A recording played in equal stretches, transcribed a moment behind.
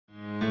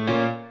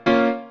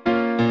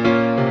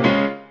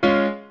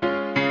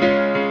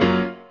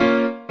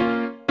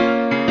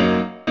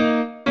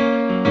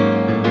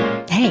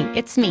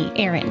it's me,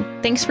 Erin.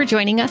 Thanks for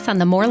joining us on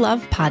the More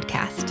Love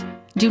podcast.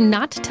 Do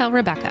not tell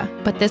Rebecca,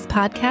 but this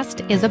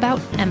podcast is about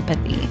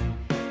empathy.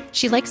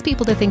 She likes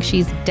people to think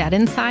she's dead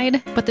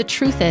inside, but the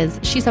truth is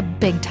she's a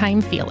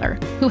big-time feeler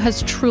who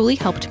has truly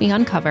helped me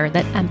uncover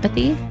that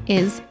empathy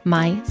is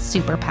my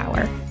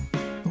superpower.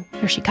 Oh,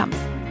 here she comes.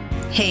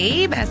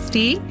 Hey,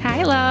 bestie.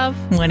 Hi, love.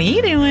 What are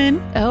you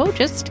doing? Oh,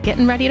 just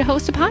getting ready to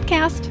host a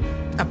podcast.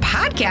 A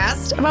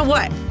podcast? About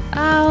what?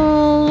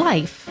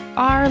 Life.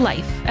 Our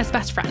life as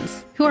best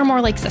friends who are more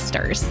like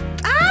sisters.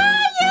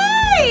 Ah,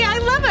 yay! I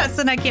love us,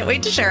 and I can't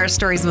wait to share our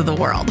stories with the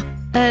world.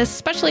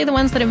 Especially the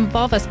ones that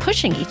involve us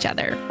pushing each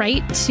other,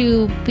 right?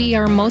 To be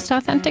our most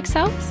authentic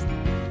selves.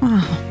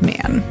 Oh,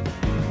 man.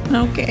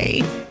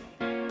 Okay.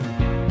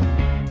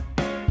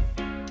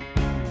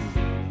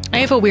 I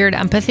have a weird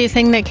empathy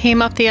thing that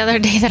came up the other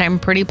day that I'm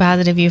pretty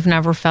positive you've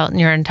never felt in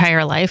your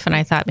entire life, and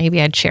I thought maybe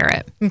I'd share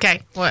it.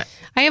 Okay, what?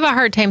 I have a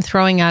hard time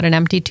throwing out an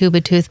empty tube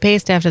of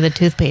toothpaste after the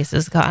toothpaste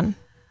is gone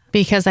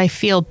because I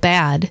feel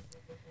bad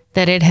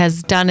that it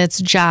has done its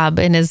job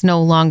and is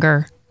no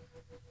longer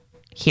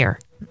here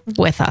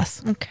with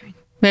us. Okay.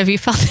 Have you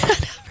felt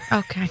that?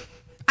 Okay.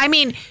 I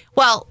mean,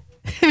 well,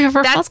 Have you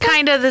ever that's felt that?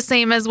 kind of the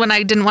same as when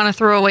I didn't want to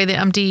throw away the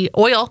empty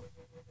oil.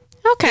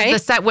 Okay. The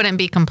set wouldn't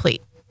be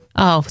complete.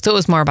 Oh, so it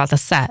was more about the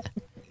set.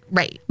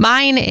 Right.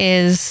 Mine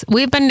is,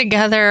 we've been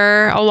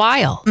together a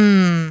while,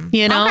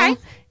 you know? Okay.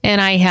 And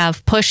I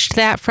have pushed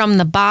that from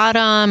the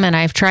bottom, and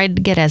I've tried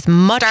to get as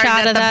much Started out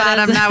at of the that.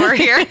 bottom, now we're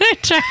here.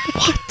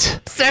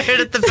 What? Started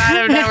at the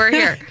bottom, now we're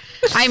here.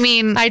 I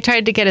mean, I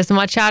tried to get as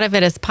much out of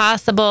it as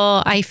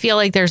possible. I feel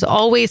like there's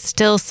always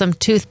still some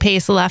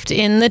toothpaste left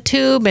in the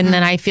tube, and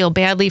then I feel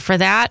badly for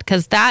that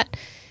because that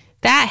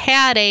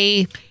had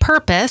a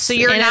purpose. so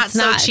you're and not it's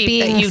so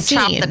cheap that you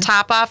chop the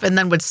top off and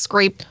then would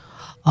scrape.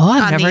 Oh,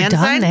 I've on the never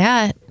done inside?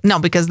 that. No,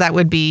 because that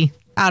would be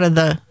out of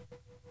the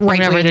right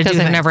way to do Because I've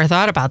things. never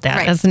thought about that.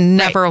 Right. That's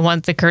never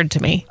once occurred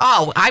to me.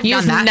 Oh, I've You've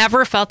done that.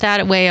 never felt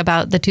that way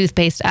about the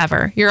toothpaste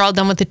ever. You're all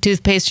done with the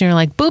toothpaste and you're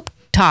like, boop,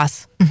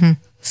 toss. Mm-hmm.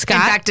 Scott?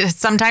 In fact,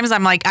 sometimes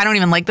I'm like, I don't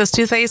even like this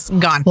toothpaste.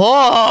 Gone.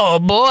 Whoa,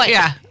 boy.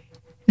 Yeah.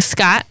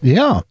 Scott,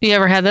 Yeah. you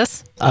ever had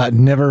this?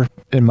 Never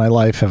in my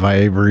life have I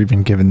ever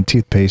even given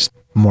toothpaste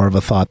more of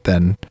a thought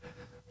than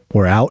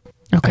we're out.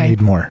 Okay. I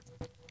need more.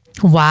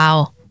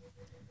 Wow.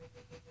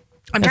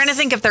 I'm trying to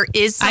think if there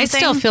is something. I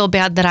still feel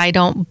bad that I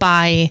don't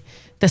buy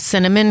the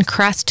cinnamon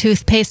crest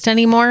toothpaste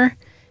anymore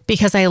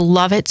because I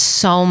love it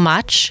so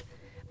much,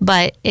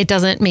 but it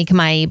doesn't make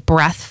my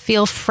breath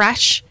feel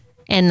fresh.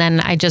 And then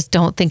I just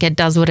don't think it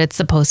does what it's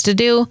supposed to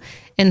do.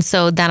 And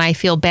so then I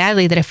feel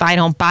badly that if I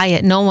don't buy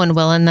it, no one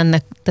will. And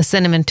then the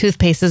cinnamon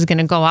toothpaste is going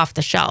to go off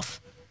the shelf.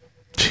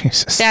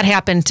 Jesus. That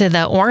happened to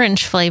the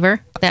orange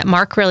flavor that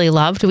Mark really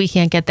loved. We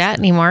can't get that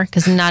anymore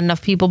because not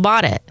enough people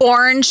bought it.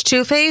 Orange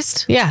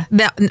toothpaste? Yeah.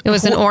 It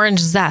was an orange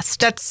zest.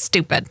 That's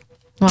stupid.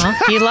 Well,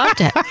 he loved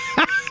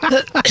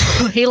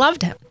it. He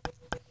loved it.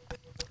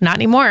 Not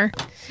anymore.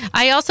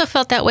 I also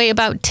felt that way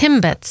about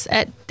Timbits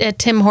at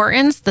Tim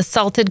Hortons, the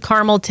salted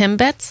caramel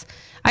Timbits.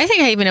 I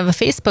think I even have a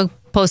Facebook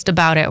post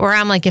about it where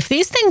I'm like, if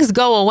these things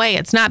go away,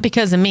 it's not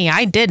because of me.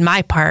 I did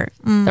my part.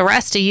 The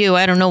rest of you,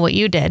 I don't know what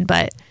you did,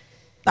 but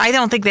I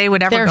don't think they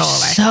would ever they're go away.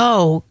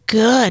 so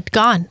good.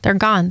 Gone. They're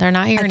gone. They're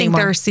not here I think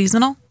anymore. they're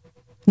seasonal.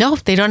 No,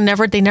 they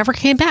never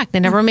came back. They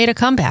never made a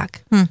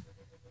comeback.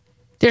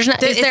 There's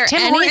not, is there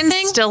Tim anything?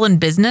 Hortons still in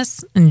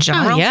business in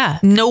general? Oh, yeah.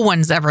 No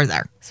one's ever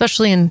there.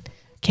 Especially in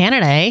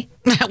Canada, eh?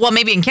 Well,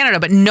 maybe in Canada,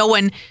 but no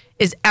one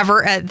is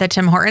ever at the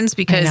Tim Hortons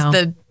because I know.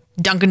 the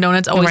Dunkin'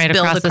 Donuts always Right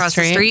build across the across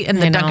the street. street, and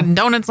I the know. Dunkin'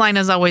 Donuts line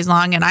is always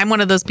long. And I'm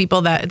one of those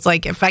people that it's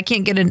like, if I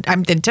can't get in,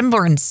 the Tim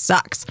Hortons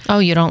sucks. Oh,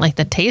 you don't like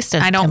the taste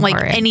of I don't Tim like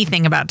Hortons.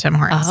 anything about Tim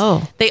Hortons.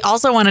 Oh. They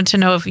also wanted to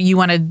know if you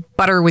wanted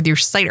butter with your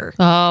cider.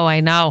 Oh, I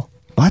know.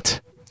 What?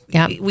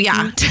 Yeah.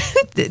 Yeah.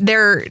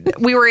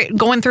 We were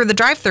going through the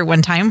drive-thru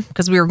one time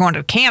because we were going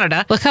to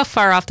Canada. Look how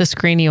far off the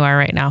screen you are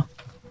right now.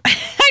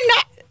 I'm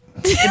not.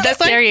 That's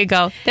There you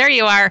go. There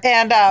you are.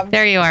 And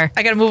There you are.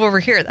 I got to move over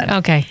here then.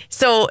 Okay.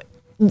 So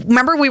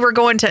remember we were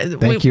going to,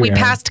 Thank you, we Erin.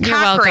 passed You're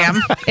Cockram.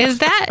 welcome. Is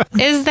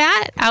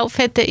that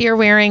outfit that you're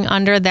wearing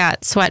under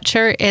that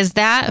sweatshirt? Is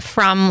that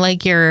from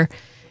like your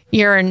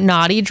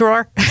naughty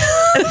drawer?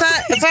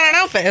 It's not an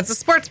outfit. It's a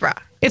sports bra.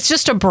 It's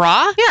just a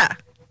bra? Yeah.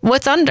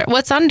 What's under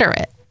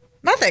it?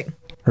 Nothing.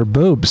 Her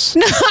boobs.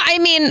 I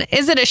mean,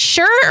 is it a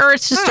shirt or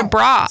it's just a No,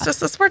 bra? It's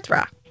just a sports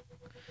bra.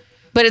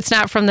 But it's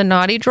not from the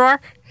naughty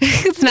drawer?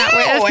 It's not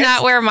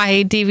it's- where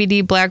my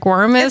DVD Black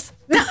Worm is?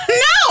 No,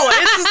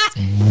 it's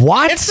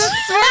What? a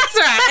sports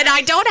bra. And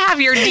I don't have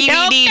your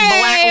DVD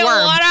Black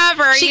Worm.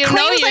 Whatever. She you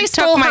claims know I you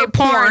stole took my her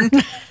porn.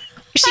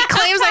 She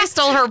claims I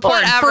stole her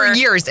porn for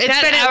years. It's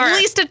been at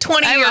least a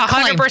 20-year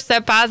claim. I'm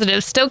 100%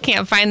 positive. Still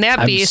can't find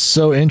that beast.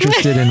 I'm so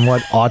interested in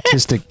what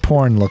autistic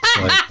porn looks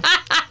like.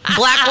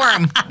 Black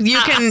worm. You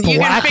can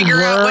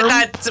figure out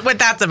what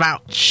that's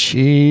about.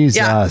 Jesus.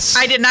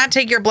 Yeah, I did not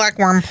take your black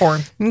worm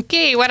porn.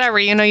 Okay, whatever.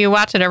 You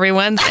watch it every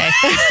Wednesday.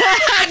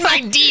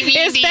 My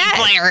DVD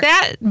player.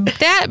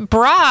 That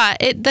bra,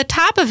 the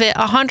top of it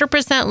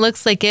 100%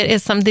 looks like it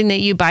is something that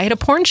you buy at a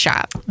porn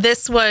shop.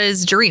 This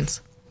was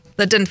Jareen's.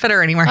 That didn't fit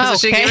her anymore. Oh,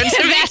 so she gave it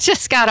to me. That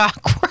just got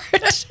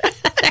awkward.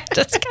 That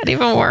just got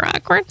even more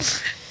awkward.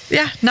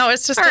 Yeah. No,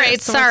 it's just... All right,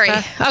 sorry.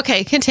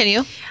 Okay,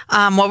 continue.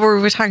 What were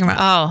we talking about?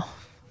 Oh.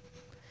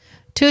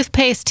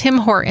 Toothpaste, Tim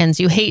Hortons.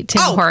 You hate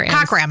Tim Hortons.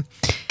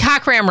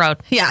 Cockram Road.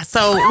 Yeah,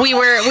 so we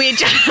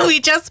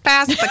just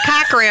passed the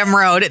Cockram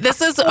Road.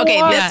 This is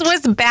okay. What?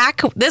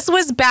 This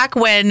was back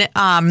when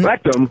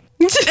Rectum.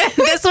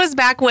 This was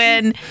back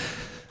when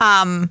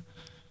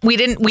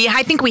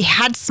I think we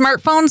had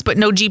smartphones but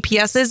no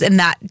GPSs, and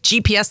that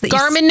GPS that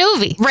Garmin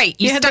Nuvi. Right.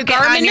 You had the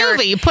Garmin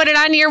Nuvi. You put it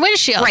on your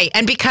windshield. Right.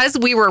 And because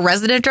we were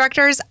resident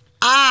directors,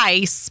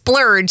 I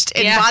splurged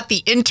and bought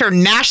the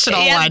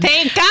international one.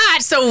 Thank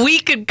God. So we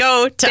could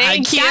go to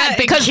IKEA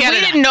because we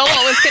didn't know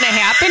what was going to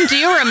happen. Do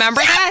you remember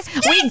that?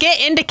 We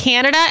get into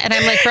Canada and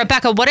I'm like,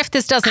 Rebecca, what if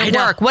this doesn't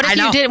work? What if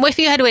you didn't? What if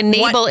you had to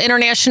enable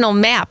international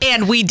maps?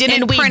 And we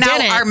didn't print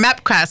out our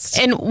MapQuest.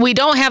 And we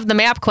don't have the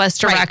MapQuest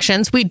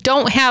directions. Right. We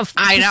don't have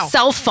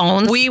cell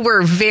phones. We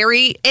were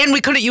and we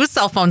couldn't use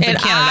cell phones in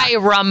Canada. I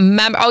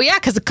remember. Oh yeah,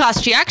 because it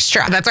cost you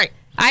extra. That's right.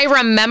 I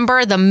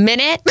remember the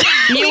minute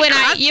you and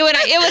I, it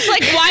was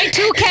like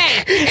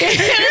Y2K. It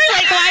was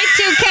like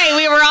Y2K.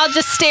 We were all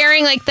just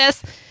staring like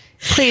this.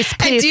 Please.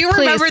 And do you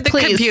remember the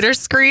computer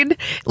screen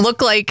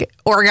looked like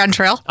Oregon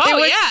Trail? Oh, it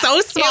was so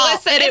small.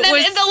 And it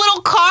was in the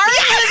little car.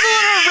 It was a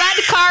little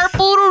red car.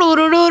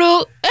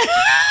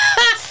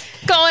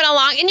 Going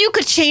along, and you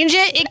could change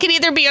it. It could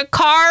either be a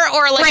car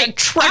or like a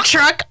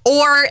truck,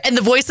 and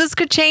the voices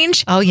could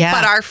change. Oh yeah.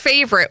 But our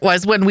favorite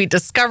was when we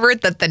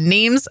discovered that the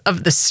names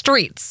of the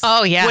streets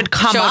would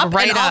come up,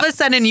 and all of a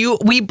sudden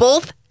we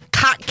both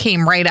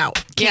came right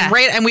out.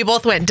 And we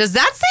both went, does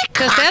that say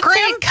cock? Does that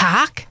say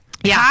cock?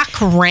 Yeah.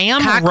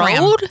 Cockram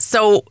Road?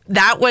 So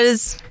that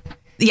was...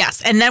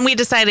 Yes, and then we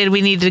decided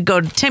we needed to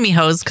go to Timmy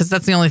Ho's because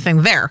that's the only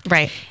thing there.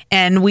 Right.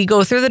 And we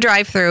go through the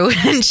drive-thru,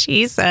 and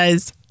she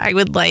says, I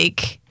would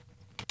like...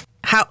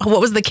 What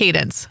was the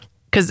cadence?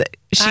 Because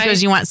she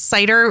goes, you want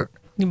cider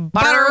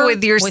butter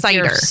with your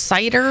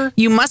cider?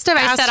 You must have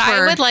asked for...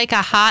 I would like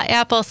a hot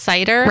apple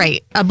cider.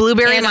 Right. A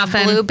blueberry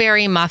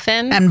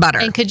muffin. And butter.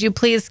 And could you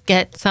please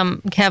have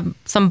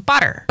some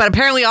butter? But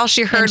apparently all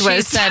she heard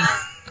was... She said,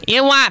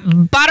 you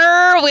want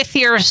butter with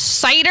your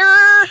cider?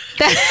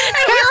 That's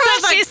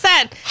what she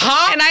said.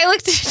 Huh? And I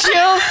looked at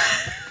you.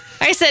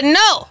 I said,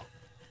 no.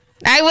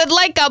 I would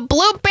like a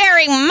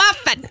blueberry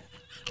muffin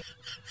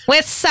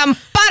with some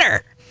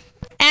butter.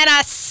 And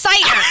a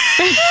cider.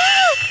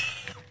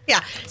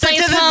 Yeah. So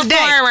please small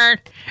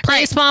forward.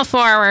 Please small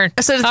forward.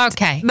 So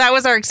okay. That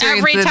was our experience.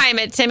 Every time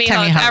at Timmy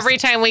Ho's. Every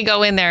time we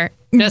go in there.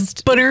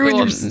 Just butter with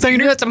your cider.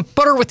 You got some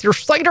butter with your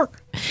cider.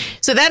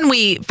 So then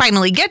we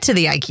finally get to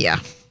the IKEA.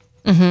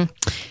 Mm-hmm.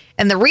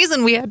 And the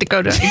reason we had to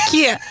go to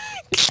IKEA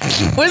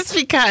was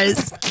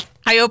because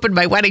I opened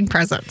my wedding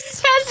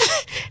presents.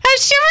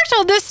 Has she ever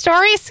told this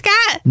story,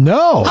 Scott?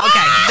 No.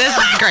 Okay. This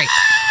is great.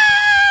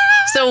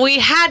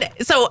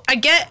 So I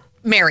get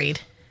married.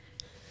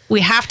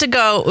 We have to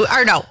go,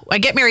 or no, I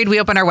get married. We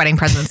open our wedding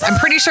presents. I'm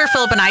pretty sure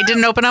Philip and I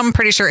didn't open them. I'm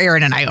pretty sure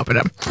Erin and I opened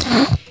them.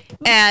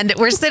 And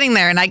we're sitting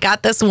there and I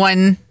got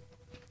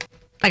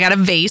a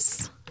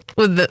vase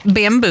with the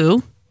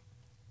bamboo.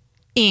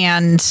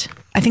 And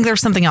I think there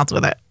was something else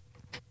with it.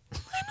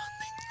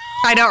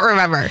 I don't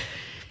remember.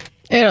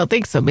 I don't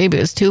think so. Maybe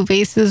it was 2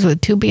 vases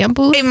with 2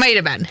 bamboos. It might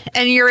have been.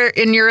 And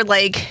you're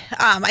like,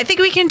 I think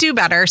we can do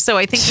better. So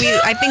I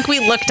think we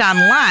looked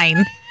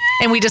online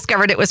and we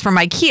discovered it was from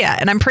IKEA.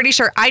 And I'm pretty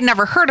sure I'd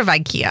never heard of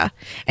IKEA.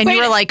 And you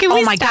were like,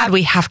 oh my God,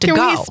 we have to go.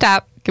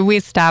 Can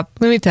we stop?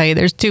 Let me tell you,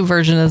 there's 2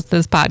 versions of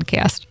this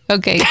podcast.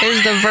 Okay,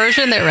 there's the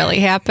version that really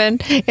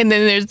happened, and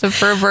then there's the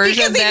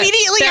version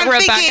that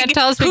Rebecca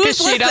tells because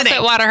she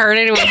doesn't want to hurt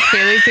anyone's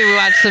feelings who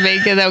watch the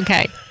make it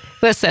okay.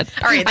 Listen,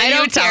 all right, I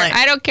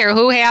don't care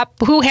who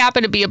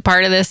happened to be a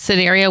part of this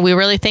scenario. We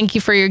really thank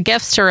you for your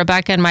gifts to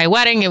Rebecca and my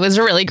wedding. It was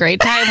a really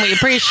great time. We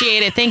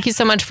appreciate it. Thank you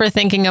so much for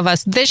thinking of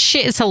us. This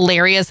shit is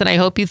hilarious, and I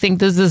hope you think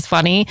this is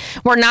funny.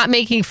 We're not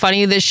making fun of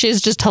you. This shit is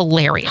just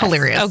hilarious.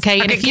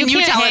 Okay, and if you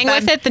can't hang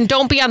with it, then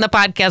don't be on the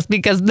podcast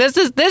because this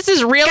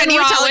is real and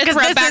raw with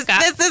Rebecca.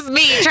 This is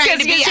me trying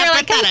to be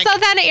empathetic. Like, so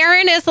then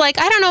Erin is like,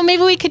 I don't know,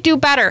 maybe we could do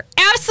better.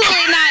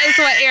 Absolutely not is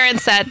what Erin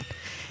said.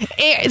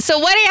 So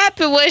what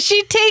happened was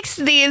she takes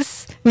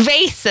these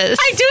vases.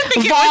 I do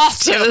think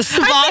vases,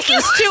 2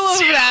 of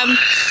them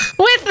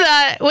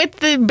with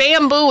the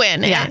bamboo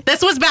in it. Yeah,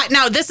 this was back.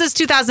 Now this is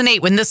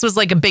 2008 when this was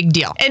like a big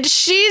deal. And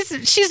she's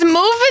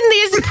moving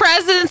these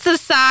presents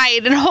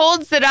aside and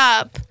holds it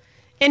up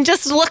and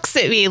just looks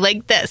at me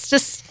like this,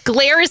 just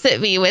glares at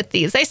me with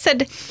these. I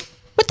said,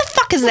 what the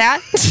fuck is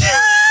that? What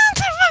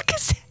the fuck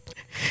is that?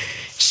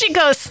 She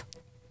goes,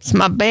 it's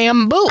my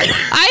bamboo.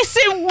 I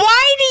said,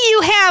 why do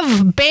you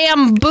have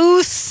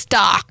bamboo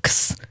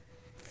stalks?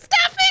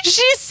 Stop it.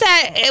 She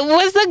said it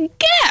was a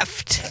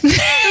gift.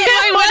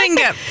 My wedding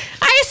gift.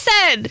 I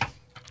said,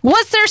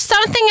 was there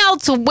something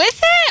else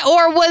with it,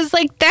 or was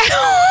like that?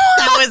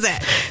 That was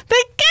it.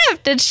 The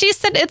gift. And she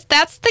said,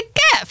 that's the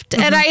gift.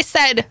 And I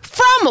said,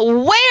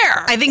 from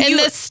where? I think and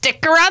the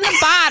sticker on the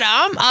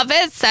bottom of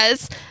it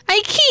says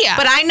IKEA.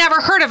 But I never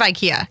heard of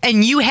IKEA,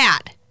 and you had.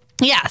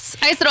 Yes.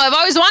 I said, I've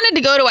always wanted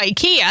to go to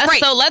IKEA, Right.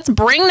 so let's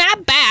bring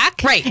that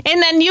back. Right.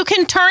 And then you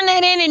can turn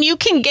that in and you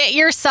can get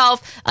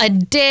yourself a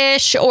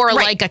dish or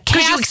like a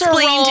casserole. You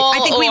explained, I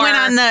think we went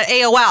on the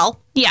AOL.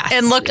 Yes.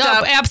 And looked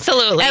up.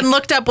 Absolutely. And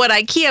looked up what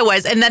IKEA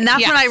was. And then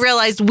that's when I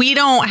realized we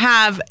don't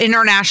have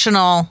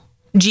international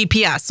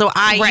GPS. So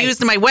I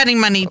used my wedding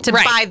money to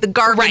buy the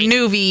Garvin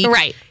Nuvi.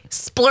 Right.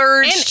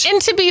 Splurged.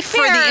 And to be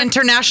fair, for the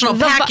international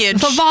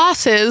package. The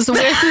Vosses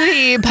with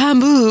the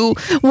bamboo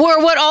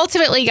were what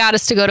ultimately got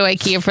us to go to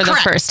IKEA for the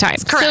first time.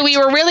 Correct. So we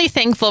were really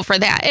thankful for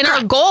that. And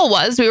our goal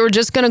was we were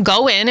just going to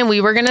go in and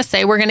we were going to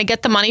say we're going to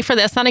get the money for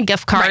this on a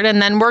gift card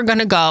and then we're going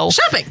to go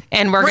shopping.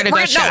 And we're going to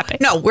go shopping.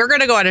 No, we're going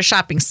to go on a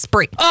shopping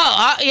spree.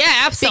 Oh,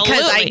 yeah, absolutely.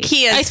 Because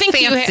IKEA is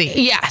fancy.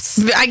 Yes.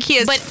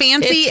 IKEA is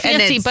fancy, it's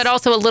fancy, but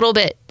also a little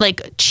bit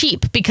like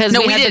cheap because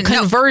we had the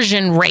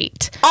conversion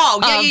rate.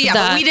 Oh, yeah.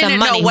 But we didn't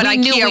know what IKEA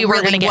knew we were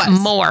really going to get was.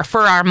 more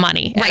for our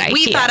money. Right.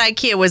 We thought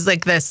IKEA was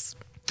like this.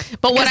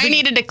 But what I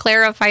needed to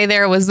clarify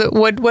there was that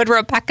what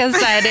Rebecca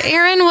said.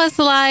 Erin was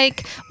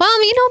like, well,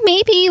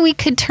 maybe we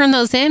could turn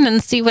those in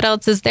and see what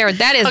else is there.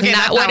 That is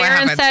not what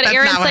Erin said.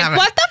 Erin's like,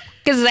 what the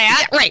fuck is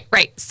that? Yeah,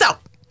 right. So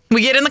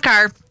we get in the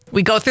car.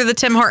 We go through the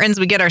Tim Hortons.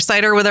 We get our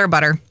cider with our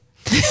butter.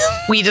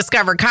 We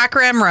discover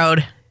Cockrem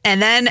Road.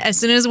 And then as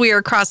soon as we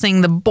are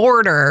crossing the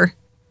border...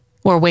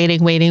 We're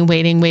waiting.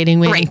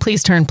 Right.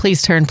 Please turn.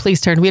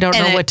 We don't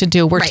know what to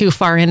do. We're too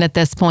far in at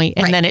this point.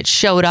 And then it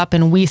showed up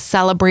and we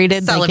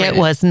celebrated like it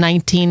was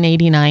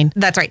 1989.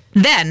 That's right.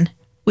 Then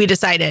we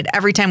decided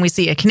every time we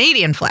see a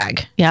Canadian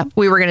flag,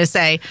 we were going to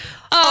say,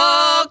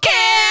 "Oh,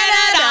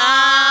 Canada!"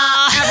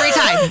 Every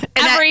time.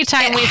 And every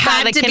time we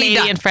saw the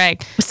Canadian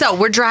flag. So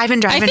we're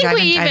driving. I think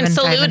we even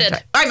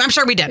saluted. I'm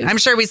sure we did. I'm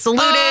sure we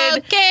saluted. Oh,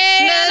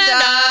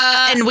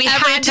 Canada! And we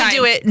had to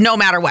do it no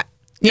matter what.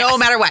 No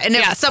matter what. And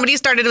if somebody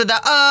started with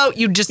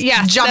you just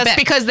jump in. That's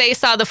because they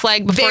saw the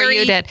flag before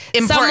you did.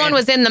 Important. Someone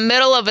was in the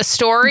middle of a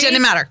story.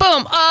 Didn't matter.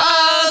 Boom.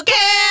 Oh,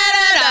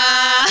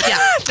 Canada. Yeah.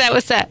 That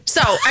was it. So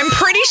I'm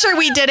pretty sure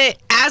we did it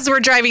as we're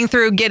driving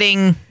through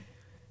getting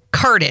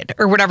carded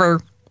or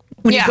whatever.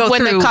 When you go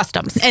through the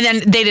customs. And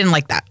then they didn't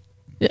like that.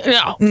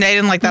 No. They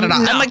didn't like that at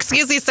all. No. I'm like,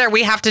 excuse me, sir,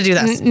 we have to do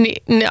this.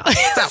 No.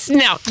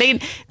 No.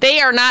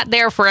 They are not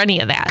there for any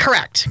of that.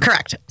 Correct.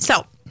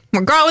 So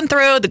we're going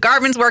through, the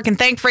Garvin's working,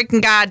 thank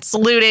freaking God,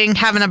 saluting,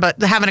 having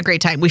a great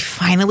time. We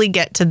finally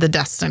get to the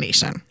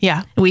destination.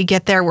 Yeah. We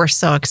get there, we're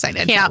so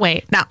excited. Can't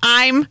wait. Now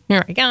I'm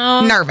Here we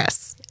go.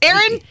 nervous.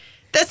 Erin,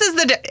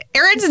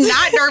 Erin's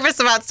not nervous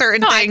about certain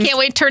things. I can't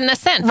wait to turn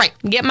this in. Right.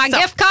 Get my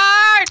gift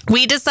card.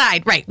 We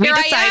decide. Right. Here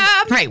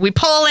I am. Right. We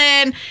pull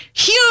in,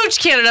 huge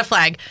Canada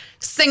flag,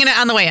 singing it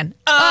on the way in.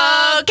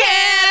 Oh,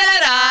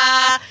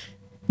 Canada.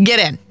 Get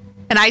in.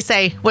 And I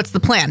say, what's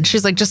the plan?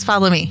 She's like, just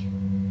follow me.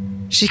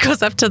 She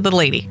goes up to the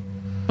lady.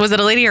 Was it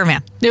a lady or a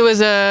man? It was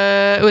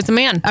a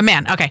man. A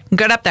man. Okay.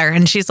 Good up there.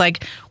 And she's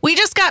like, we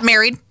just got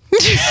married.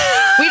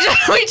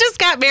 we just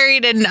got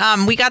married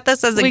and we got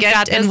this as a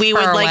gift and we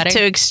would like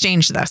to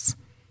exchange this.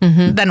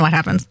 Mm-hmm. Then what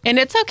happens? And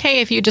it's okay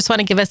if you just want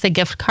to give us a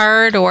gift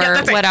card or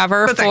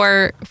whatever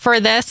for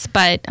this,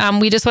 but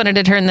we just wanted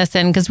to turn this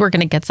in because we're going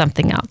to get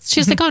something else.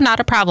 She's like, oh, not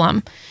a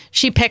problem.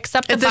 She picks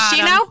up the bottom. Is it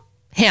she now?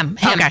 Him.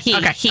 Okay.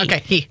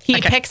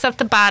 He picks up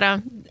the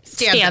bottom,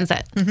 scans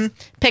it. Mm-hmm.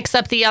 Picks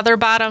up the other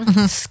bottom,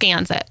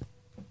 scans it.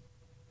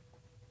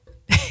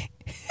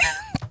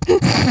 You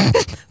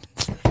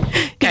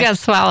gotta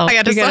swallow.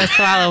 You gotta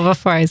swallow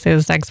before I say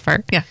this next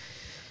part. Yeah.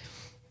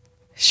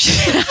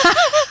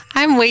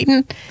 I'm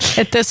waiting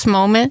at this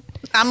moment.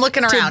 I'm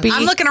looking around.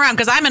 I'm looking around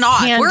because I'm in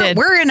awe.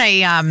 We're in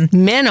a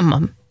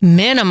minimum.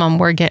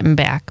 We're getting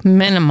back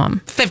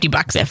minimum $50.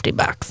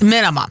 $50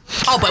 minimum.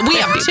 Oh, but we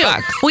have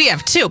two. We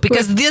have two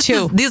because this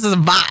is a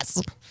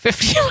vase.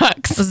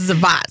 $50. This is a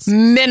vase.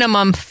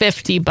 Minimum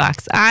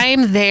 $50.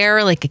 I'm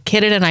there like a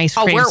kid at an ice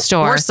cream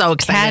store. We're so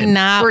excited.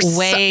 Cannot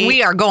wait.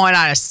 We are going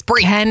on a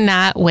spree.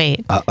 Cannot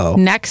wait. Uh-oh.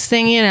 Next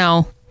thing you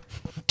know,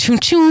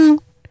 choom,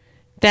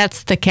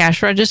 that's the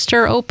cash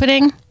register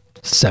opening.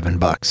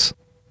 $7.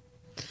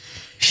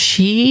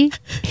 Who's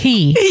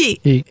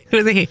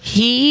he?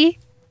 He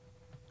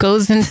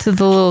goes into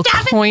the little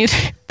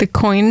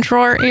coin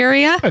drawer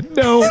area.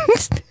 No.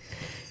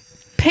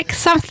 Picks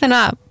something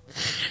up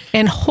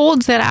and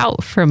holds it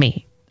out for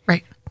me.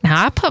 Right.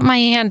 Now I put my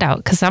hand out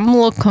because I'm a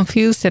little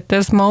confused at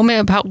this moment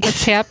about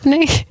what's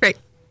happening. Right.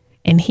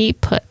 And he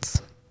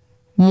puts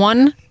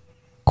 $1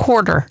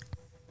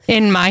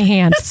 in my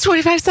hand. That's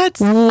 25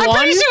 cents. I'm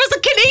pretty sure it was a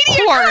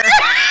Canadian quarter.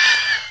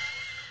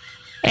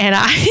 And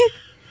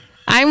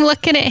I'm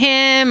looking at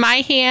him. My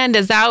hand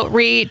is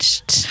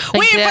outreached.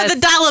 Waiting for the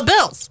dollar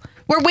bills.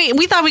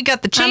 We thought we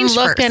got the change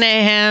I'm looking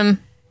at him.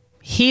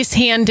 He's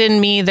handing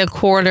me the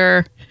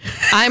quarter.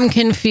 I'm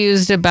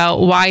confused about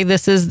why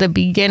this is the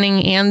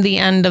beginning and the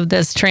end of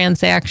this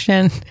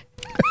transaction.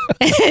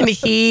 And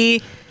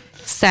he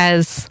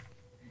says,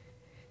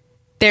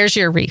 there's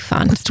your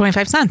refund. It's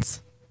 25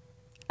 cents.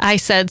 I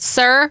said,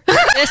 sir,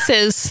 this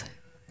is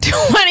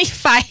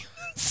 25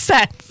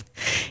 cents.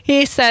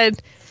 He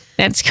said,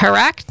 that's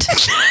correct.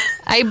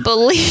 I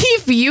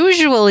believe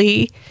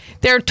usually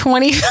they're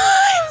 25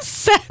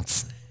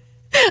 cents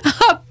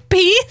a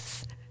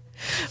piece.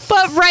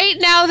 But right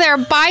now they're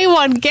buy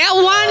one, get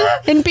one.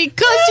 And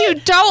because you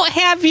don't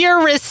have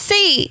your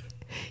receipt,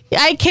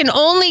 I can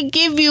only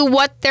give you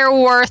what they're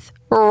worth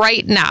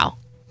right now.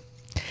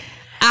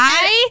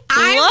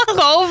 I look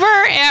over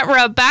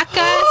at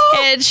Rebecca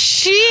and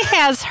she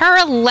has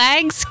her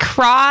legs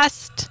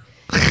crossed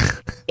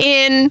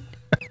in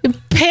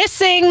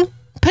pissing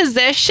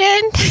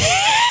position.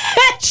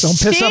 Don't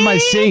piss on my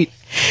seat.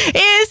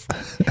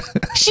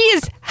 She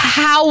is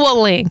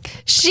howling.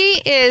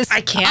 She is.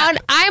 I can't.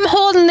 I'm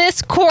holding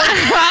this quarter up.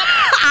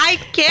 I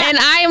can't. And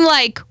I'm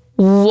like,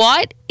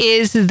 what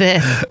is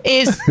this?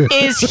 Is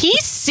he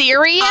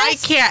serious? I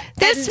can't.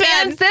 This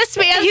man's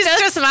he's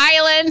just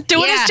smiling,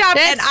 doing his job,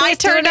 and I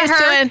turn to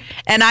her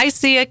and I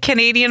see a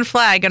Canadian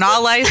flag, and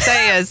all I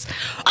say is,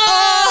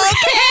 "Oh,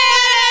 Canada!"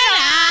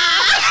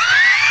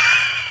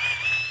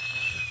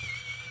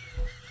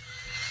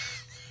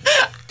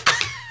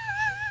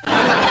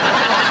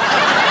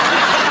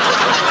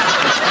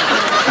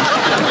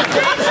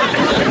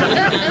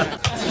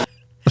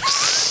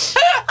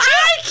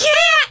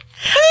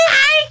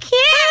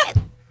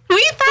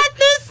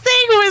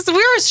 We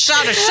were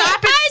shot a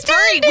shopping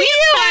spree.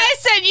 I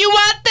said, you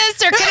want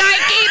this or can I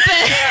keep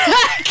it?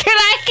 Can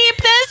I keep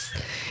this?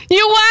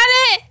 You want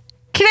it?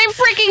 Can I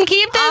freaking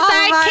keep this?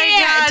 I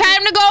can't. God.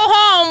 Time to go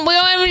home. We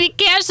don't have any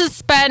cash to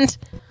spend.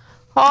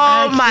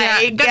 Oh my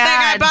God. Good thing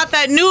I bought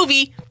that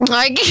Nuvi.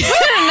 Not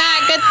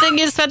good thing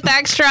you spent the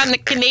extra on the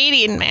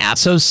Canadian map.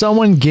 So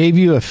someone gave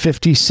you a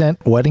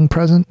 50-cent wedding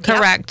present?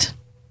 Correct.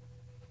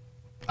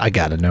 I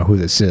got to know who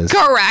this is.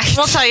 Correct.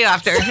 We'll tell you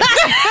after.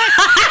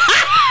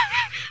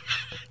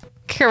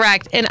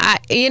 Correct. And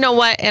you know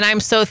what? And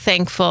I'm so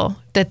thankful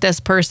that this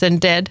person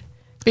did.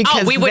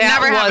 Because we would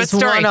never have a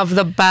story. One of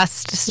the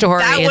best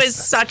stories. That was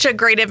such a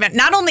great event.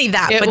 Not only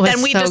that, but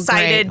then we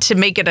decided to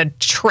make it a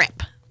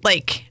trip.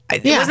 Like,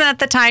 it wasn't at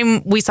the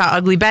time we saw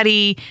Ugly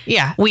Betty.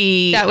 Yeah.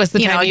 That was the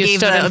time you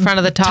stood in front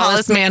of the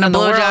tallest man in the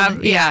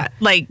world. Yeah.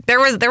 Like, there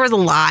was a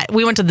lot.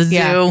 We went to the zoo.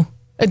 Yeah.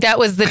 That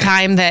was the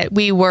time that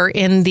we were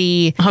in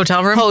the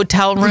hotel room,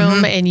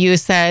 mm-hmm. And you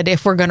said,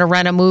 if we're going to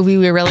rent a movie,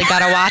 we really got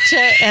to watch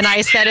it. And I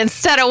said,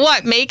 instead of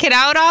what, make it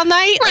out all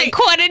night? Right. Like,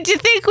 what did you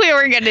think we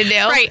were going to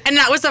do? Right. And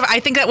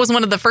I think that was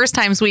one of the first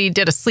times we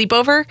did a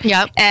sleepover.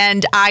 Yep.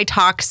 And I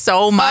talk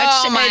so much.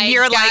 Oh and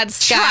you're God, like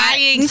Scott,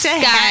 trying to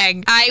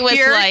hang. I was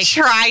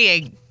you're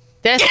trying.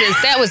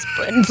 That was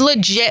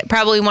legit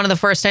probably one of the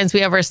first times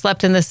we ever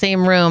slept in the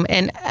same room.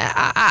 And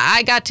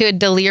I got to a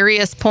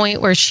delirious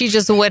point where she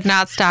just would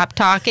not stop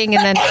talking.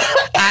 And then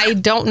I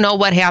don't know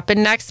what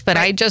happened next, but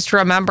I just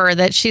remember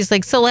that she's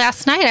like, so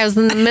last night I was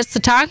in the midst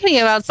of talking to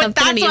you about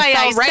something and you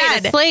fell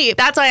right asleep.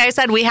 That's why I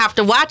said we have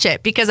to watch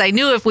it, because I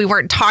knew if we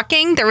weren't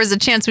talking, there was a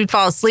chance we'd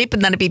fall asleep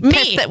and then it'd be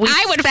pissed that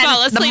I would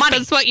fall asleep.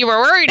 That's what you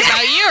were worried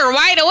about. You were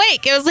wide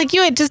awake. It was like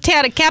you had just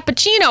had a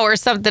cappuccino or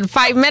something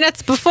 5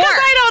 minutes before. Because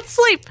I don't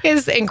sleep.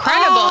 Is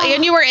incredible.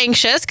 And you were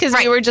anxious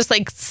because you were just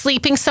like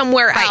sleeping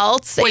somewhere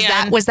else.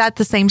 Was that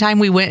the same time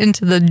we went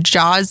into the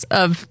jaws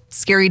of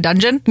Scary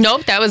Dungeon?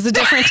 Nope, that was a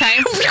different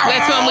time.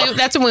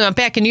 That's when we went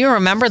back. And you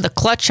remember the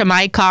clutch of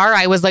my car?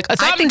 I was like,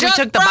 I think we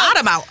took the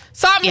bottom out.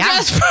 Something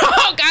just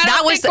broke.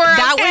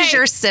 That was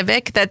your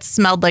Civic that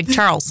smelled like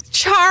Charles.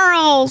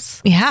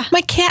 Charles. Yeah.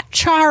 My cat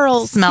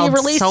Charles. Smelled he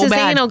released so his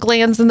bad. anal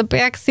glands in the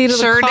back seat of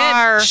the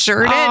car.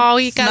 Sure did. Oh,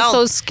 he got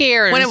so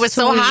scared. When it was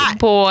so hot.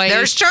 Boy.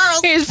 There's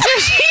Charles. He's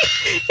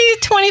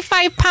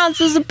 25 pounds.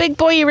 He was a big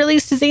boy. He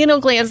released his anal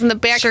glands in the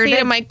back seat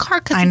of my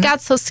car because he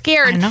got so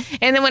scared.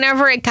 And then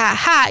whenever it got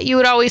hot, you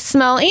would always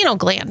smell anal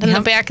gland in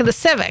the back of the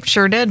Civic.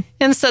 Sure did.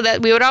 And so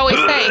that we would always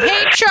say,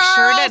 hey, Charles.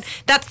 Sure did.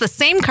 That's the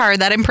same car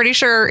that I'm pretty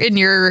sure in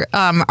your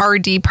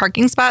RD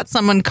parking spot,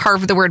 someone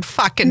carved the word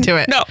fuck into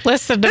it. No,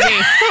 listen to me.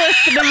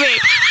 Listen to me.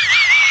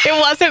 It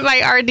wasn't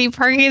my RD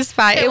parking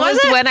spot. It was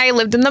when I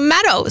lived in the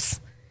Meadows.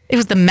 It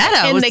was the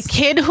Meadows. And the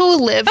kid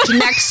who lived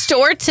next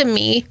door to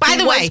me, by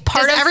the way,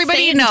 part of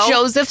everybody know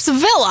Joseph's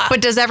villa.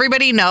 But does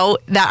everybody know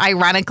that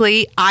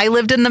ironically, I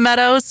lived in the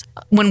Meadows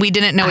when we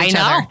didn't know each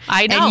other?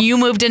 I know. And you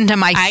moved into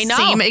my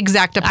same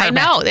exact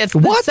apartment. I know. It's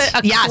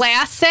a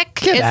classic.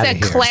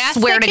 It's a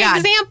classic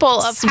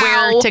example of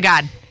Swear to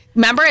God.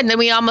 Remember? And then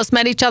we almost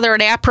met each other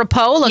at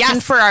Apropos looking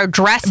for our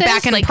dresses.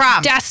 Back in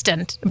prom.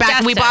 Destined.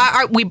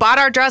 We bought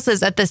our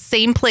dresses at the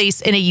same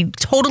place in a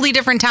totally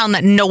different town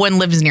that no one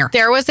lives near.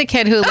 There was a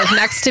kid who lived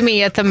next to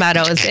me at the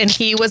Meadows, and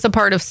he was a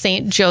part of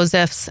St.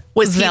 Joseph's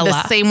Was Villa. he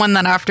the same one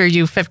that offered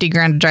you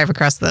 $50,000 to drive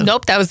across the...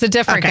 Nope, that was a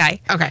different guy.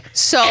 Okay.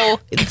 So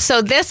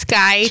this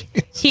guy,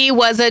 he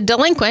was a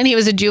delinquent. He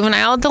was a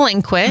juvenile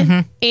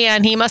delinquent,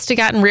 and he must have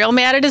gotten real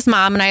mad at his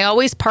mom. And I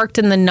always parked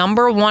in the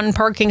number 1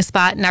 parking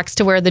spot next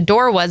to where the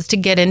door was to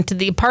get into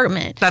the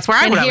apartment. That's where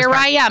I would. And here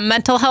I am,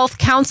 mental health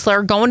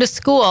counselor, going to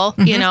school,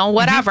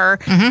 whatever.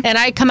 And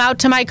I come out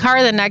to my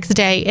car the next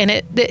day, and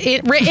it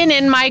written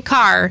in my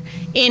car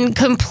in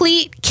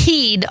complete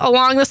keyed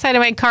along the side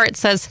of my car, it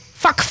says,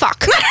 fuck.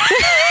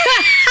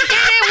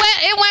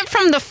 It went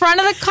from the front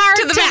of the car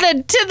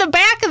to the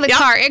back of the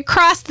car. It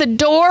crossed the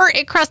door.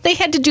 They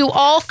had to do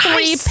all 3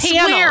 panels.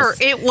 Swear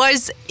it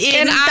was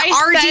in the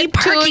RD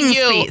parking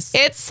space.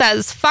 It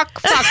says fuck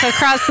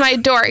across my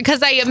door,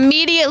 because I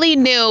immediately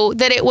knew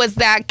that it was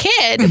that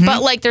kid.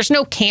 But like, there's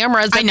no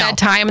cameras at that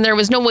time, and there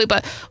was no way.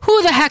 But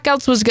who the heck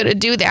else was going to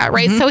do that,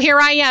 right? So here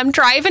I am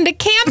driving to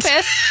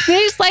campus.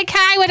 He's like,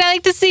 "Hi, would I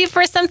like to see you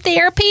for some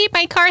therapy?"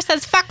 My car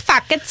says fuck.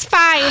 It's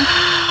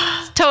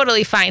fine. It's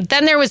totally fine.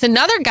 Then there was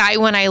another guy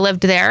when I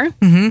lived there,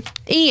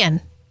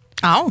 Ian.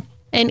 Oh.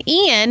 And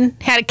Ian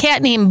had a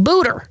cat named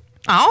Booter.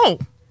 Oh.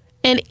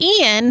 And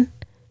Ian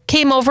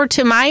came over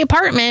to my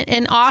apartment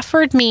and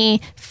offered me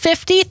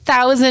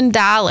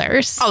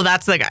 $50,000. Oh,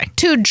 that's the guy.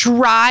 To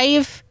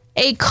drive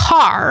a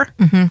car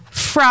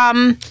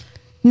from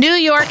New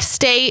York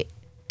State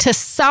to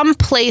some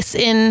place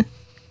in,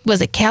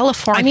 was it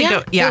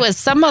California? It was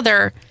some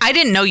other. I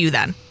didn't know you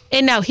then.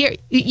 And now here,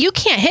 you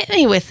can't hit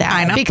me with that.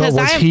 I know. Because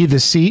was he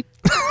the seat?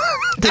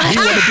 Did he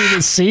want to be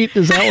the seat?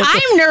 Is that what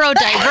I'm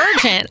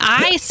neurodivergent.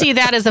 I see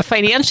that as a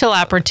financial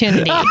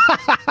opportunity.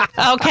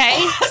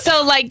 Okay?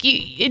 So, like,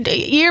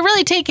 you're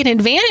really taking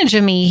advantage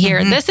of me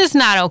here. This is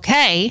not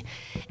okay.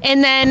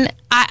 And then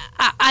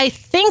I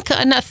think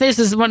enough, this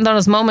is one of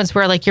those moments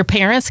where, like, your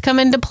parents come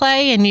into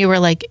play, and you were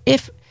like,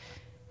 if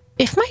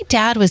my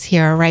dad was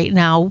here right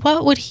now,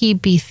 what would he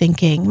be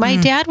thinking? My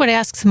dad would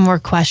ask some more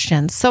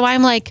questions. So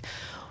I'm like,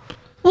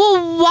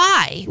 well,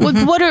 why?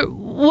 What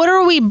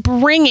are we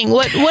bringing?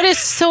 What is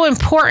so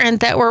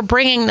important that we're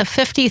bringing the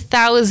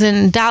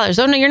 $50,000?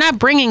 Oh no, you're not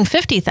bringing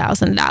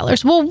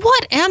 $50,000. Well,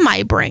 what am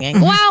I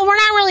bringing? Well, we're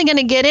not really going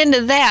to get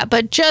into that,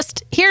 but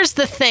just here's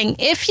the thing: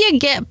 if you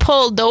get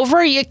pulled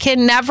over, you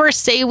can never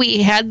say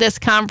we had this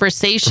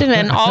conversation,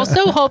 and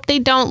also hope they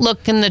don't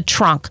look in the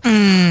trunk.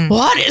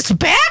 What is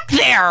back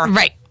there?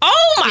 Right.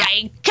 Oh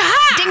my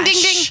gosh! Ding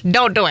ding ding!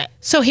 Don't do it.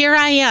 So here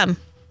I am.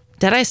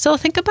 Did I still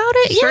think about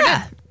it? Sure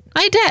Yeah. did.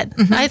 I did.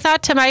 I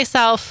thought to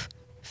myself,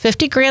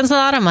 $50,000's a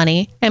lot of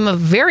money. I'm a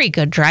very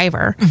good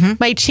driver.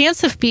 My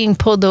chance of being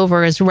pulled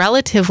over is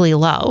relatively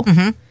low.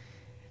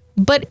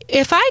 But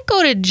if I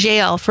go to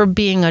jail for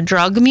being a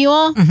drug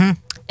mule,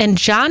 and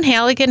John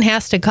Halligan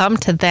has to come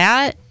to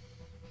that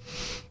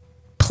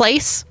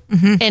place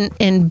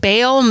and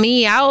bail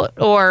me out,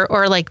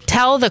 or like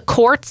tell the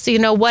courts,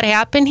 what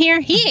happened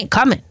here, he ain't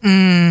coming.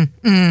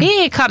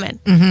 He ain't coming.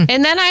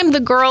 And then I'm the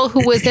girl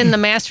who was in the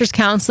master's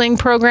counseling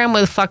program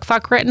with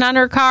fuck written on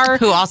her car,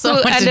 who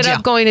ended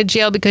up going to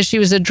jail because she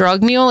was a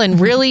drug mule, and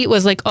really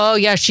was like, oh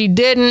yeah, she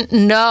didn't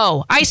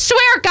know. I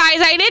swear,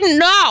 guys, I didn't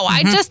know.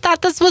 I just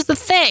thought this was the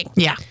thing.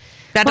 Yeah.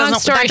 That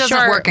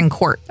doesn't work in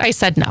court. I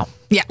said no.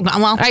 Yeah,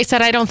 well, I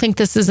said, I don't think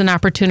this is an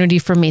opportunity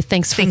for me.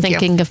 Thanks for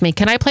thinking of me.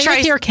 Can I play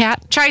with your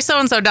cat? Try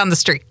so-and-so down the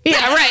street.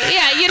 Yeah, right.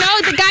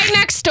 Yeah, the guy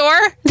next door,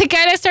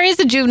 he's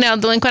a juvenile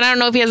delinquent. I don't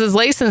know if he has his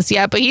license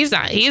yet, but he's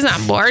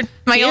on board.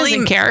 He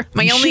doesn't care.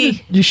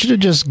 You should have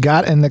just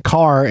got in the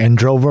car and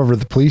drove over to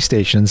the police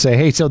station and say,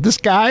 hey, so this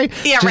guy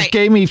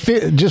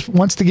just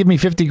wants to give me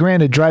 $50,000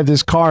 to drive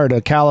this car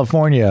to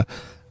California.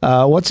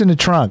 What's in the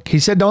trunk? He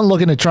said, don't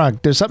look in the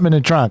trunk. There's something in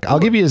the trunk. I'll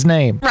give you his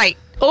name. Right.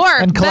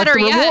 Or better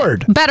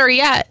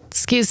yet,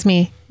 excuse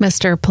me,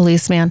 Mr.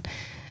 Policeman,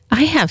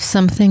 I have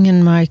something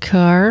in my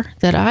car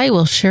that I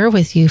will share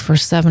with you for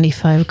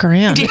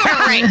 $75,000. Yeah,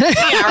 right.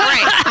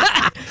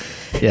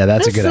 Yeah,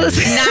 that's a good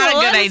idea. Not a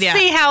good idea. Let's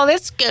see how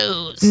this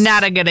goes.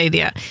 Not a good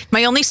idea.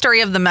 My only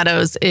story of the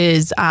Meadows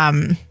is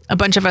a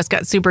bunch of us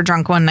got super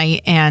drunk one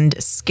night and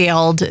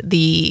scaled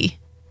the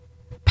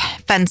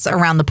fence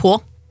around the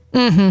pool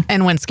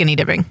and went skinny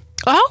dipping.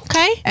 Oh,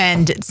 okay.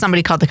 And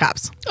somebody called the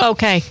cops.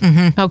 Okay.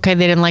 Okay,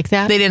 they didn't like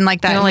that? They didn't like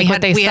that. They didn't like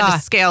what they we saw. had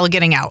to scale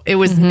getting out. It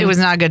was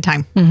not a good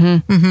time.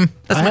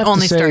 That's my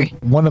only story.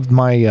 One of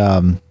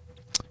my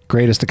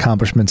greatest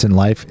accomplishments in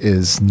life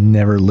is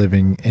never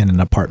living in an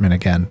apartment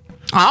again.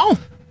 Oh.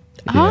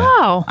 Yeah.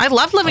 Oh. I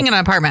love living in an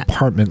apartment.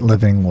 Apartment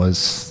living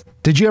was...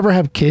 Did you ever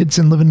have kids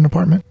and live in an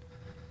apartment?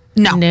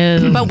 No.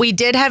 No. But we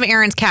did have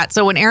Erin's cat.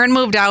 So when Erin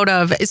moved out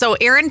of... So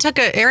Erin had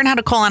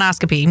a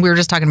colonoscopy. We were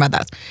just talking about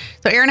that.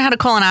 So Erin had a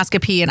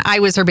colonoscopy and I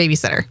was her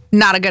babysitter.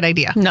 Not a good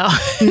idea. No.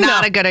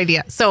 Not a good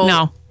idea. So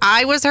No.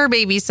 I was her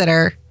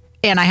babysitter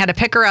and I had to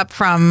pick her up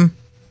from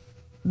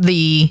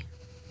the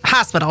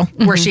hospital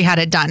where she had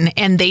it done.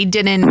 And they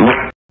didn't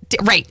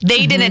Right.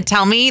 They didn't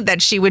tell me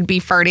that she would be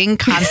farting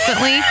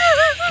constantly.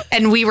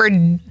 And we were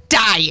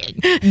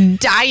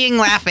dying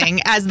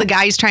laughing as the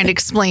guy's trying to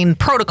explain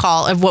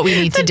protocol of what we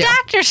need to do.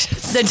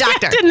 The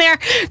doctor in there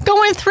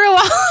going through all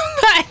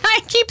that.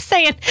 I keep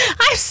saying,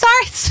 I'm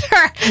sorry, sir.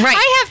 Right.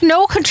 I have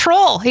no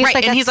control. He's right.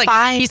 like, and he's like,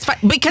 fine. he's fine.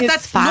 Because It's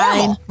that's fine.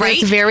 normal, right?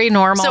 It's very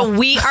normal. So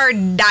we are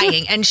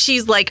dying. And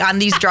she's like on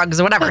these drugs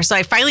or whatever. So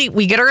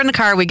we get her in the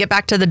car. We get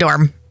back to the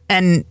dorm.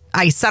 And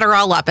I set her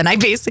all up. And I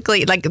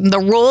basically, like, the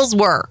rules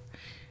were,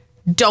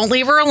 don't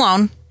leave her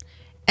alone.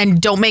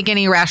 And don't make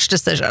any rash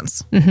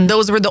decisions. Mm-hmm.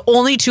 Those were the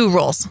only 2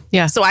 rules.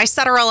 Yeah. So I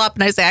set her all up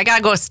and I say, I got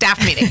to go to a staff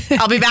meeting.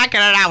 I'll be back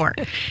in an hour.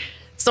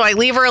 So I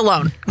leave her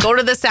alone, go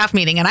to the staff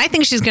meeting, and I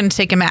think she's going to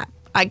take a nap.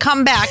 I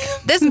come back.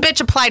 This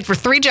bitch applied for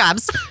 3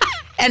 jobs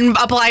and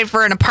applied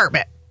for an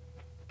apartment.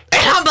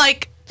 And I'm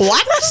like,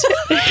 what?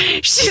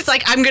 She's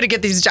like, I'm going to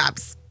get these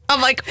jobs. I'm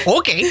like,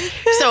 okay.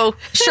 So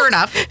sure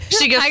enough,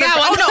 she gets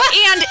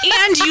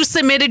and you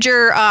submitted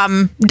your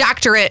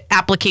doctorate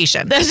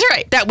application. That's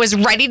right. That was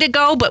ready to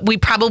go, but we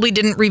probably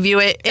didn't review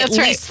it at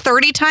least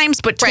 30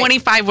 times, but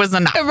 25 was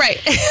enough.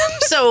 Right.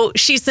 So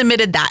she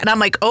submitted that. And I'm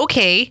like,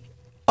 okay.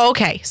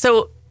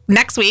 So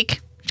next week,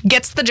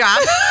 gets the job,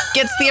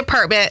 gets the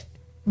apartment,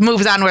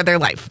 moves on with their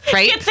life,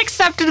 right? Gets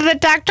accepted to the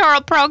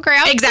doctoral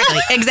program.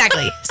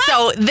 Exactly.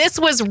 So this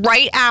was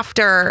right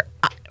after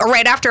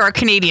our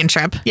Canadian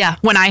trip. Yeah.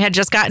 When I had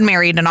just gotten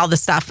married and all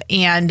this stuff.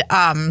 And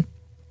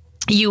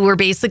you were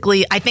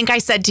basically, I think I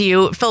said to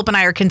you, Philip and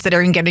I are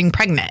considering getting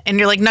pregnant. And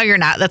you're like, no, you're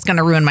not. That's going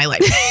to ruin my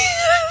life.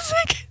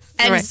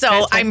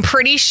 I'm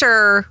pretty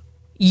sure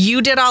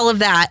you did all of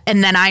that.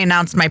 And then I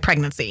announced my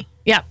pregnancy.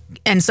 Yeah.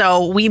 And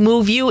so we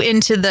move you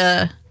into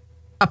the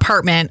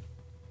apartment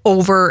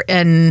over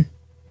in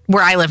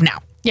where I live now.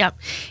 Yep.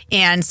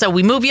 And so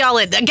we move y'all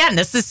in. Again,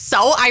 this is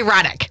so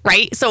ironic,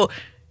 right? So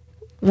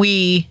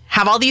we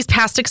have all these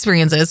past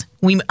experiences.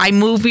 I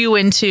move you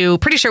into,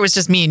 pretty sure it was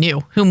just me and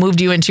you who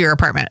moved you into your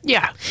apartment.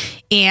 Yeah.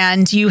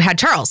 And you had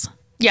Charles.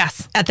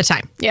 Yes. At the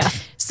time. Yeah.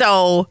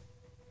 So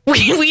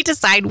we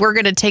decide we're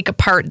going to take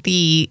apart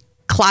the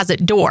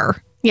closet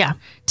door. Yeah.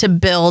 To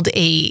build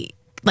a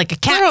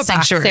cat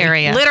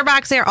sanctuary, litter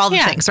box area, all the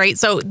things, right?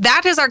 So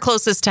that is our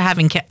closest to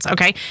having kids.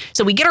 Okay.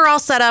 So we get her all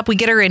set up. We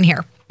get her in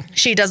here.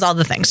 She does all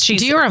the things. Do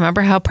you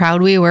remember how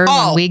proud we were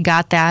when we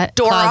got that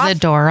closet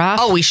door off?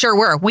 Oh, we sure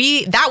were.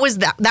 That was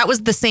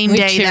the same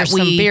day that we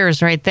some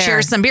beers right there.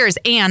 Cheers some beers.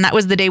 And that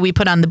was the day we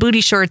put on the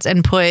booty shorts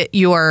and put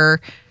your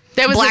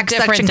black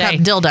suction cup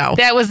dildo.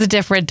 That was a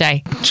different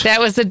day.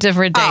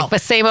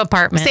 But same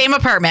apartment.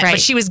 Right. But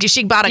she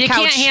bought a couch.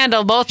 You can't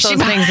handle both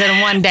those things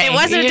in one day. It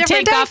wasn't a different day.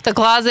 You take off the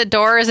closet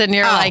doors and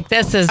you're like,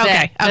 this is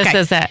it. This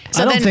is it.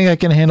 So I don't think I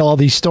can handle all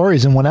these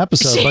stories in one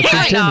episode, but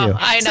continue.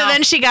 I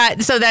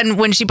know. So then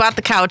when she bought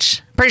the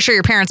couch, pretty sure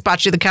your parents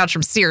bought you the couch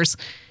from Sears.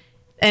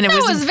 And it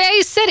was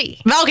Value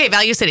City. Okay,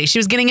 Value City. She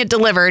was getting it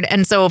delivered.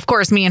 And so, of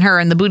course, me and her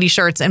in the booty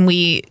shorts, and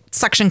we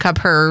suction cup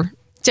her.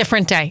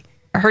 Different day.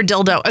 Her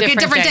dildo. Okay,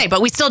 different day,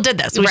 but we still did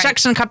this. We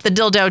suction cupped the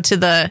dildo to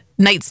the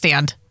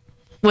nightstand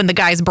when the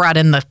guys brought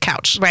in the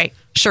couch. Right.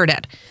 Sure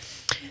did.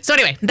 So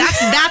anyway, that's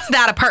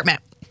that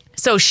apartment.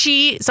 So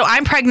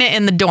I'm pregnant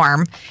in the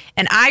dorm,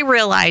 and I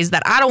realize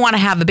that I don't want to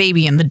have a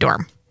baby in the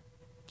dorm.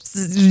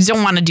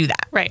 Don't want to do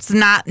that. Right. It's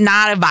not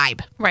a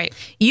vibe. Right.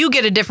 You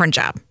get a different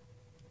job.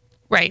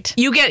 Right.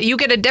 You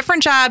get a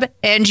different job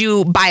and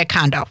you buy a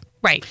condo.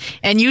 Right.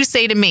 And you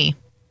say to me,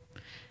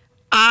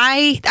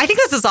 I think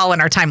this is all in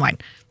our timeline.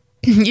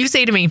 You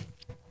say to me,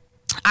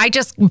 I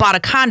just bought a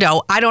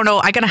condo. I don't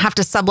know. I'm going to have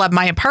to sublet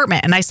my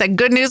apartment. And I said,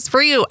 good news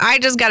for you. I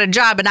just got a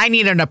job and I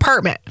need an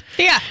apartment.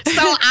 Yeah.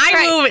 So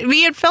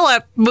me and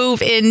Philip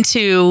move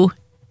into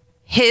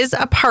his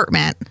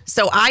apartment.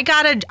 So I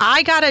got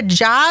a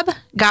job,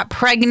 got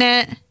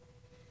pregnant,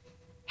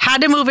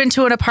 had to move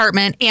into an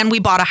apartment, and we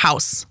bought a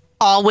house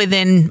all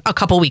within a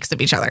couple weeks of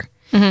each other.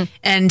 Mm-hmm.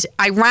 And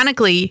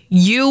ironically,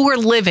 you were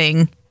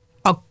living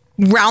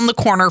around the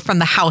corner from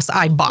the house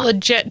I bought.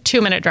 Legit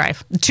 2-minute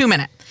drive. 2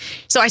 minute.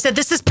 So I said,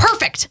 this is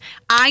perfect.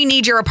 I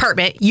need your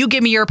apartment. You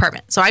give me your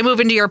apartment. So I move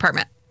into your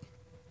apartment.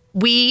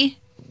 We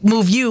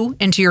move you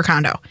into your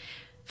condo.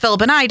 Philip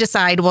and I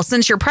decide, well,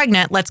 since you're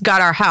pregnant, let's gut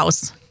our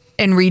house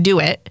and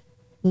redo it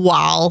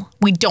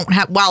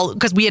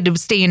because we had to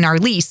stay in our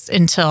lease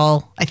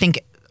until I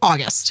think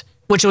August,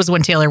 which was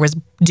when Taylor was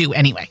due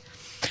anyway.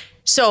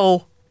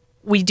 So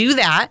we do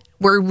that.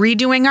 We're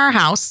redoing our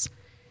house,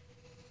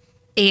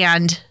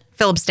 and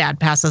Philip's dad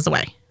passes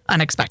away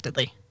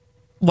unexpectedly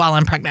while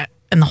I'm pregnant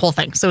and the whole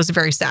thing. So it was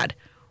very sad.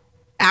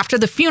 After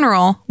the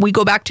funeral, we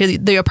go back to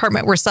the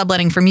apartment we're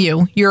subletting from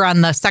you. You're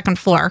on the second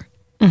floor.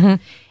 Mm-hmm.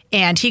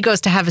 And he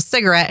goes to have a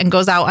cigarette and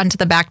goes out onto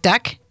the back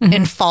deck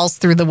and falls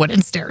through the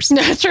wooden stairs.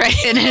 That's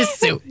right. In his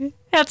suit.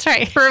 That's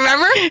right.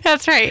 Remember?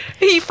 That's right.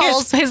 He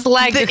falls. His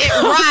leg. It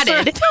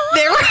rotted.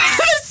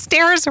 The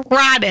stairs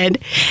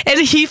rotted. And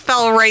he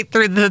fell right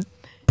through the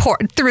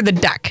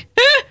deck.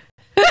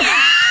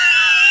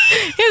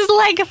 His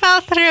leg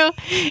fell through,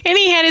 and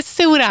he had his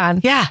suit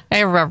on. Yeah. I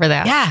remember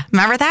that. Yeah.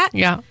 Remember that?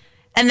 Yeah.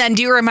 And then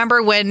do you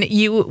remember when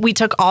we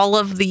took all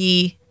of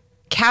the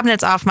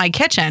cabinets off my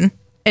kitchen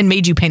and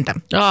made you paint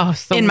them? Oh,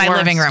 it's the in my worst.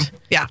 living room.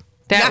 Yeah.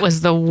 That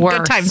was the worst.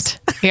 Good times.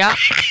 Yeah.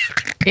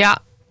 Yeah.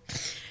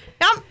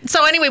 Yep.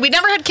 So anyway, we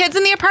never had kids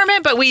in the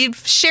apartment, but we've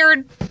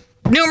shared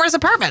numerous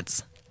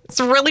apartments. It's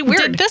really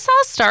weird. Did this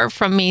all start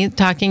from me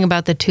talking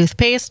about the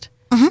toothpaste?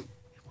 Mm-hmm.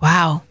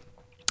 Wow.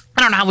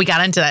 I don't know how we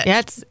got into it.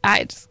 This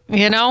is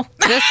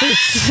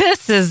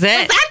it. Is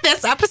that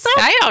this episode?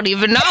 I don't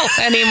even know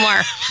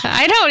anymore.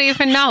 I don't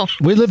even know.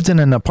 We lived in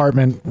an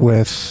apartment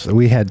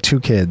we had 2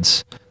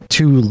 kids,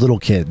 2 little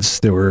kids.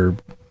 They were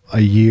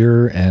a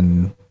year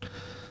and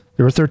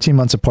they were 13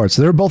 months apart.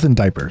 So they were both in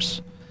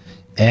diapers.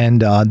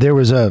 And there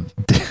was a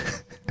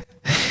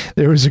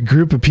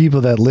group of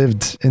people that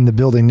lived in the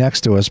building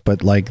next to us,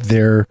 but like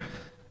they were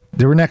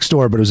next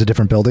door, but it was a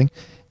different building.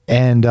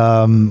 And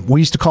we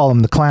used to call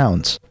them the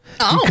clowns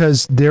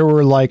because there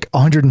were like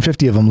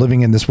 150 of them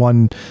living in this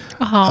one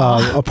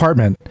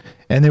apartment,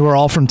 and they were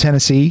all from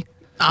Tennessee.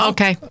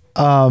 Okay.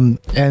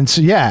 And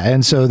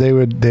so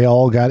they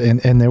all got in,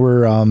 and they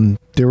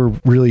were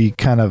really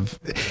kind of,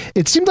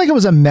 it seemed like it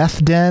was a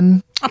meth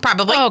den. Oh,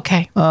 probably.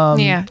 Okay.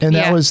 And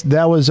that's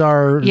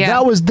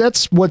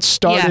what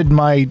started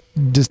my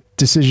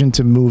decision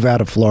to move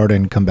out of Florida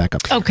and come back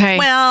up. Okay.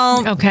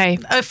 Well, okay.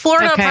 A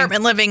Florida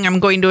apartment living, I'm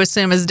going to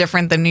assume, is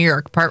different than New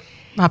York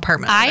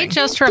apartment I living.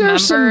 just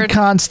There's some remembered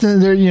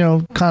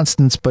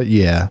constants, but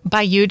yeah.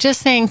 by you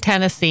just saying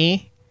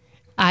Tennessee,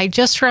 I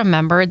just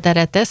remembered that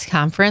at this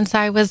conference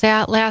I was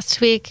at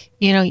last week,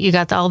 you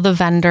got all the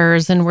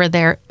vendors and we're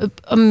there.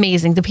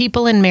 Amazing. The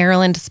people in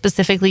Maryland,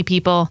 specifically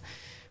people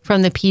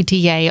from the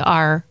PTA,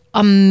 are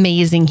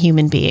amazing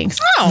human beings.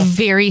 Oh.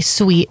 Very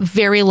sweet,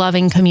 very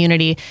loving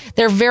community.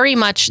 They're very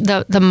much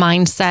the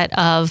mindset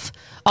of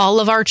all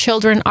of our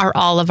children are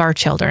all of our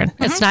children.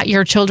 Mm-hmm. It's not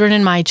your children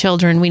and my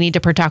children. We need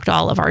to protect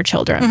all of our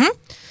children. Mm-hmm.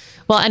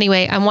 Well,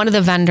 anyway, I'm one of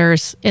the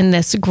vendors in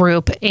this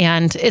group,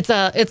 and it's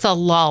a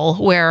lull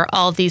where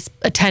all these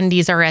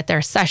attendees are at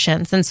their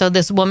sessions. And so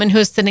this woman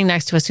who's sitting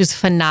next to us, who's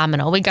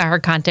phenomenal, we got her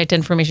contact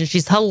information.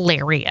 She's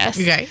hilarious.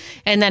 Okay.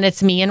 And then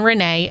it's me and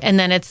Renee, and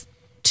then it's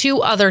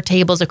 2 other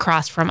tables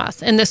across from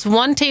us. And this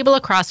one table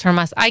across from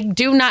us, I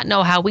do not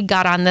know how we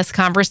got on this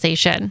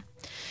conversation,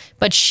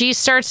 but she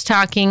starts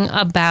talking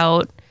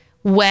about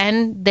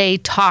when they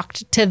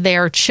talked to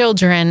their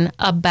children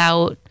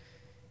about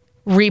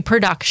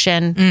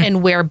reproduction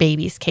and where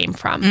babies came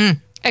from.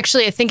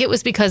 Actually, I think it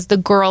was because the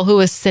girl who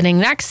was sitting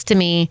next to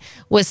me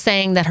was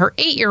saying that her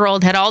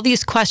 8-year-old had all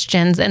these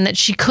questions and that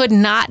she could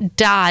not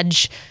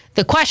dodge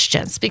the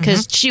questions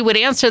because she would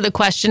answer the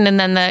question and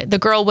then the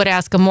girl would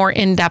ask a more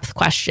in-depth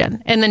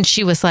question. And then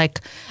she was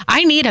like,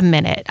 I need a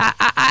minute.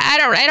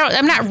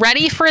 I'm not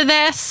ready for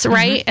this.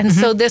 Right. And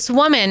so this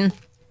woman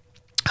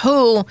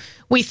who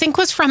we think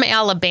was from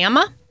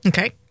Alabama.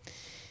 Okay.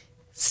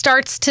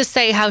 Starts to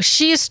say how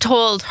she's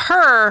told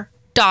her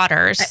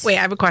daughters. Wait,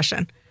 I have a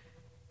question.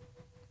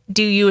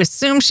 Do you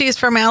assume she's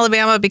from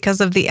Alabama because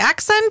of the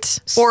accent,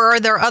 or are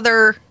there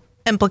other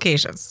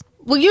implications?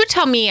 Well, you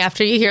tell me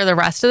after you hear the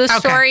rest of the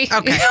story.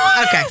 Okay.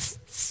 Because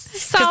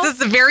this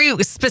is a very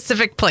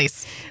specific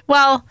place.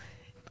 Well,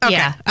 okay.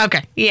 Yeah.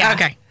 Okay. Yeah.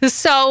 Okay.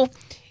 So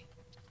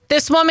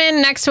this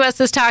woman next to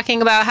us is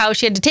talking about how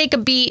she had to take a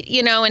beat,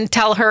 and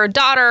tell her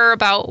daughter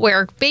about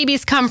where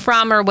babies come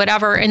from or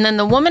whatever. And then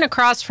the woman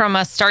across from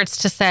us starts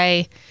to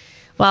say,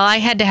 well, I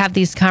had to have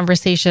these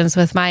conversations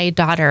with my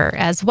daughter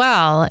as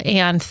well.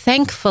 And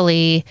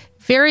thankfully,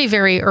 very,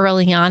 very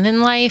early on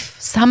in life,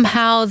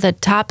 somehow the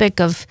topic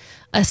of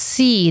a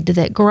seed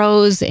that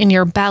grows in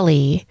your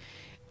belly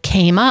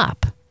came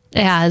up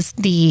as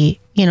the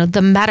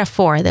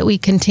metaphor that we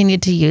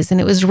continued to use.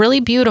 And it was really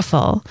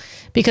beautiful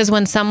because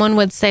when someone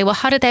would say, well,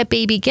 how did that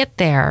baby get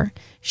there?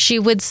 She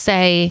would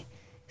say,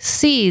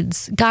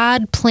 seeds.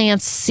 God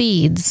plants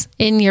seeds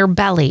in your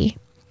belly.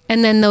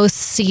 And then those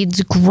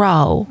seeds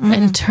grow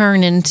and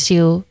turn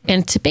into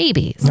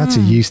babies. That's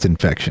a yeast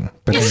infection.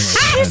 But anyway,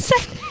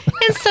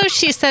 and so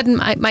she said,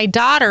 my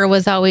daughter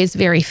was always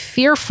very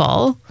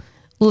fearful.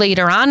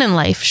 Later on in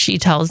life, she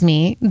tells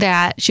me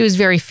that she was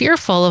very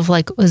fearful of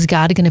was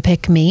God going to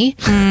pick me?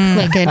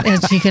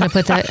 Is she going to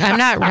put that? I'm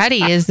not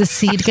ready. Is the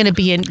seed going to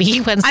be in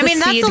me? When's the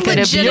seed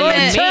going to be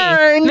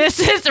in me? This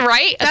is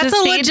right. That's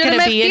a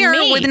legitimate fear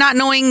with not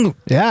knowing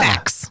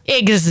facts.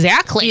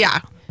 Exactly. Yeah.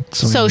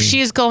 So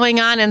she's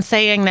going on and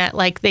saying that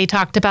they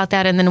talked about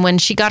that. And then when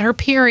she got her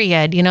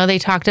period, they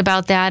talked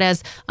about that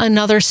as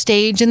another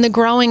stage in the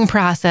growing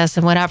process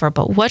and whatever.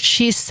 But what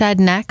she said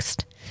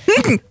next,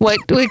 what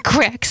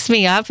cracks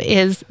me up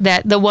is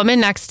that the woman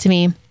next to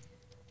me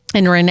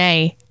and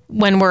Renee,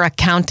 when we're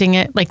accounting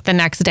it, the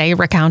next day,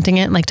 recounting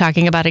it,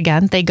 talking about it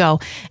again, they go,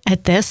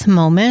 at this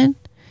moment,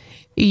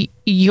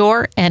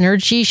 your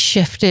energy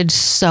shifted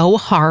so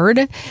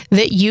hard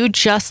that you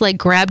just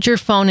grabbed your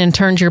phone and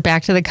turned your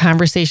back to the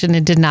conversation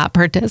and did not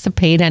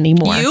participate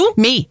anymore. You?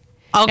 Me.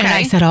 Okay. And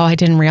I said, I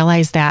didn't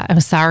realize that.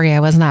 I'm sorry. I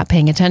was not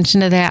paying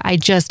attention to that.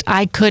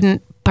 I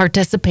couldn't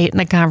participate in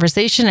the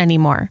conversation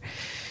anymore.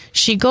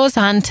 She goes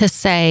on to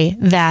say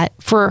that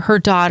for her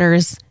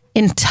daughters,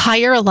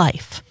 entire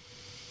life,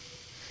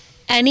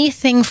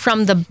 anything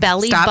from the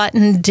belly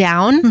button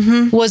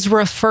down was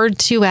referred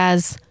to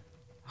as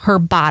her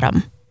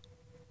bottom.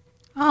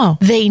 Oh.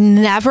 They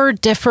never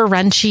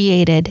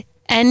differentiated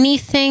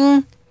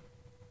anything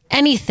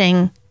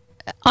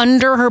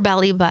under her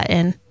belly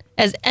button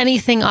as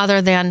anything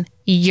other than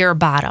your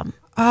bottom.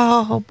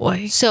 Oh,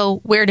 boy. So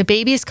where do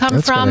babies come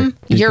That's from?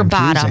 Your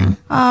bottom.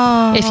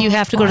 Oh, If you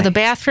have to go to the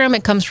bathroom,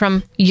 it comes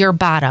from your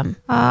bottom.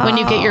 When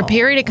you get your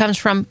period, it comes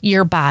from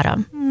your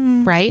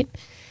bottom, right?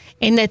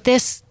 And that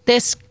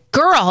this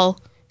girl,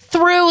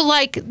 through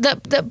like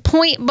the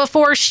point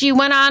before she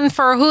went on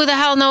for who the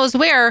hell knows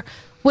where,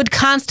 would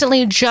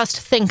constantly just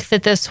think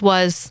that this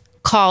was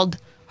called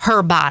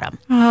her bottom.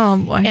 Oh,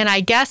 boy. And I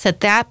guess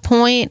at that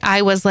point,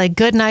 I was like,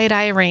 good night,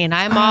 Irene.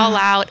 I'm all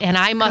out. And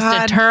I must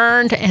have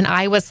turned and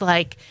I was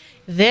like,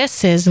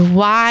 this is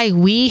why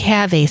we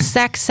have a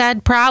sex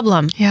ed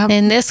problem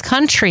in this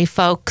country,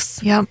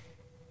 folks. Yep.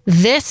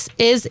 This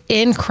is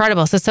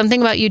incredible. So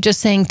something about you just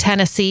saying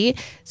Tennessee.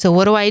 So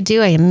what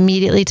do? I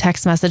immediately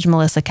text message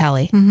Melissa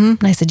Kelly.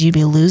 And I said, you'd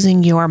be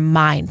losing your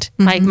mind.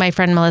 My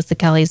friend Melissa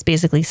Kelly is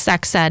basically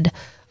sex ed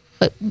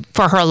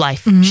for her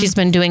life. She's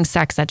been doing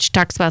sex ed. She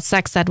talks about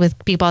sex ed with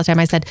people all the time.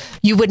 I said,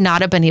 you would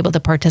not have been able to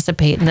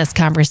participate in this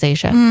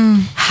conversation.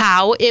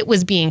 How it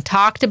was being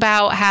talked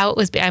about, how it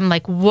was, I'm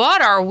like,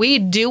 what are we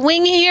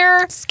doing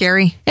here?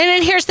 Scary. And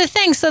then here's the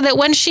thing. So that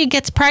when she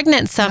gets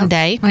pregnant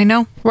someday, I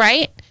know.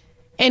 right?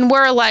 And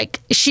we're like,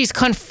 she's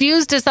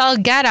confused as all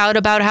get out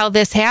about how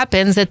this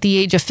happens at the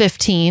age of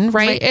 15,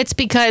 right? It's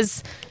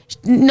because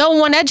no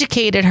one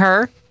educated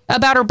her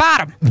about her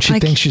bottom. And she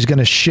thinks she's going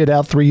to shit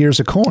out 3 years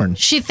of corn.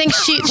 She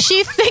thinks she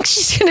thinks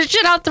she's going to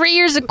shit out 3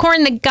 years of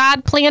corn that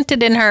God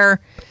planted in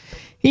her,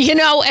 you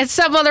know, at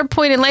some other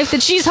point in life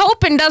that she's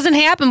hoping doesn't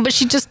happen, but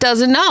she just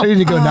doesn't know. I need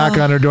to go knock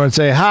on her door and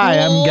say, hi,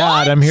 I'm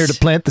God. I'm here to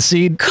plant the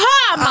seed. Come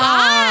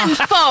on,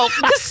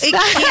 folks.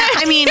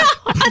 I mean,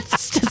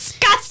 that's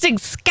disgusting,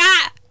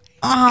 Scott.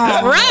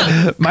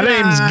 Gross. My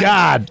name's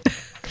God.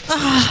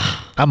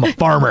 I'm a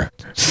farmer.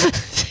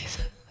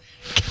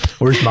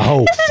 Where's my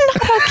hoe?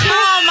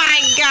 oh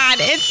my God,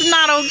 it's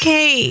not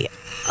okay.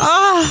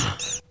 Oh.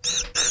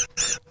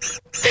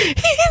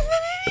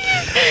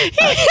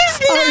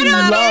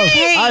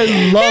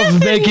 I love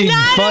making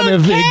fun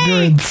of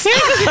ignorance.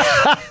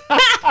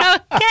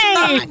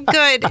 Not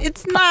good.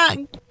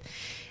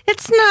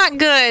 It's not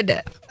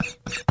good.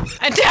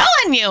 I'm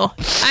telling you,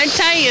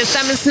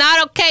 something's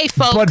not okay,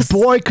 folks. But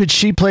boy, could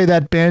she play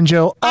that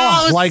banjo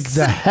like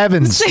the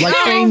heavens,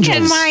 like angels.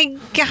 Oh my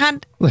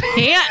God.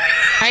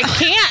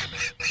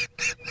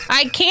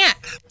 I can't.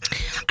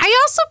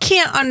 I also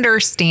can't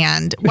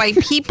understand why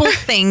people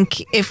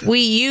think if we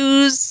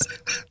use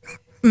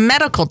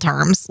medical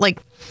terms like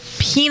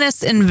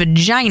penis and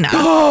vagina,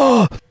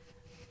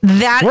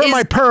 that where are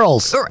my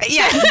pearls?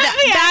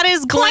 That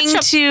is going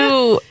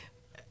to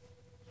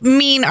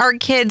mean our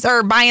kids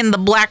are buying the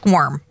black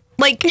worm.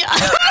 Like,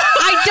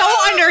 I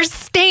don't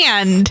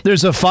understand.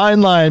 There's a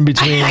fine line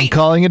between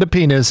calling it a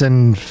penis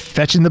and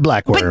fetching the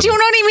black worm. But do you know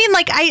what I mean?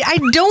 Like, I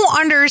don't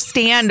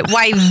understand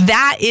why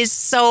that is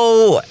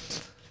so...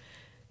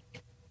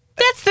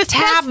 That's the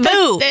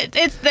taboo.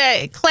 It's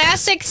the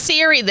classic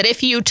theory that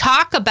if you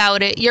talk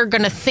about it, you're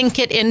going to think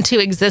it into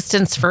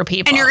existence for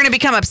people. And you're going to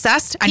become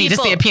obsessed. I need to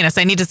see a penis.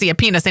 I need to see a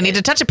penis. I need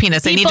to touch a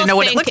penis. I need to know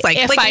what it looks like.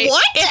 What?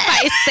 If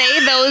I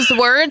say those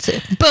words,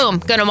 boom,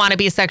 going to want to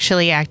be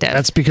sexually active.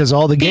 That's because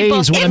all the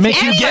gays want to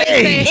make you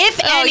gay. If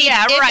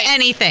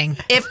anything,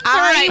 if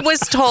I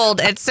was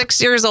told at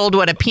 6 years old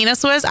what a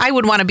penis was, I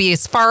would want to be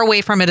as far away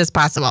from it as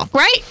possible.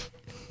 Right?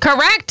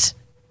 Correct.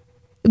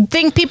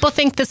 People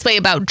think this way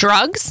about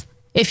drugs.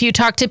 If you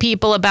talk to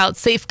people about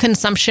safe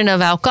consumption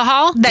of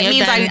alcohol, that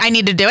means I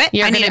need to do it.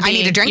 I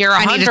need to drink. You're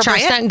 100% I need to try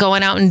it.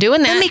 going out and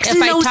doing that. That makes if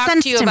no I talk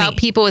sense to you to about me.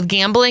 people with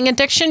gambling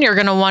addiction, you're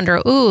going to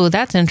wonder, ooh,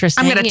 that's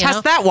interesting. I'm going to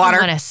test that water.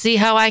 I'm going to see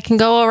how I can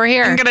go over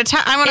here. I'm going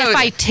to.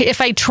 If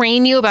I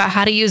train you about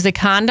how to use a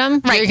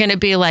condom, you're going to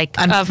be like,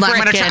 I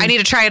need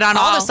to try it on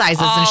all the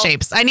sizes and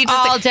shapes. I need to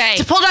all day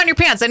to pull down your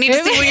pants. I need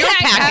to see what you're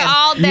packing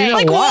all day. You know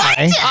like why? What?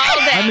 All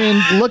day. I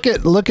mean,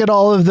 look at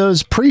all of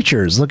those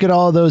preachers. Look at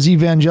all those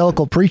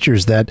evangelical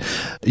preachers that,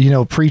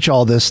 preach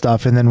all this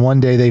stuff, and then one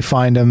day they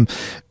find them,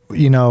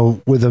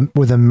 with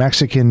a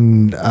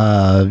Mexican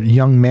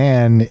young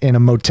man in a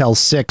Motel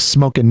 6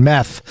 smoking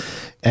meth,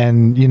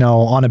 and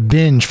on a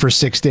binge for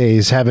 6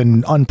 days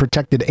having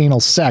unprotected anal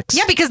sex.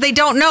 Yeah, because they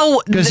don't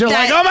know. Because they're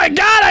like, oh my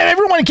God,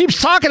 everyone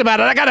keeps talking about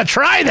it. I got to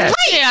try this.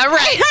 Right. Yeah,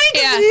 right.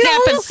 It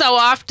happens so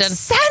often.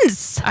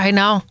 Sense. I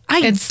know.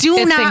 I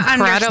do not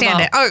understand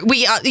it. Oh,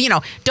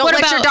 don't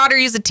let your daughter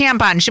use a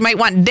tampon. She might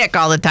want dick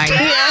all the time.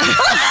 Yeah.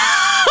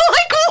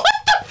 Like,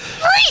 what the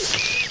freak?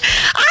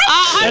 I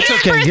That's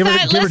okay. Give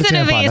her the Listen to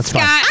tampon. me, That's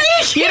Scott.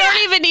 fine. You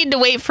don't even need to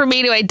wait for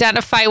me to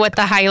identify what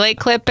the highlight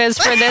clip is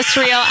for this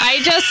reel. I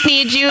just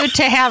need you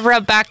to have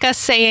Rebecca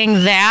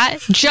saying that,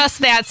 just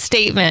that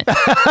statement.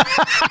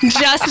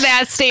 Just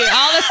that statement.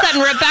 All of a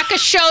sudden, Rebecca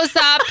shows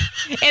up,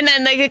 and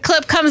then the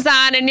clip comes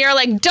on, and you're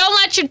like, don't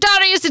let your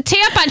daughter use a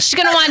tampon. She's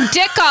going to want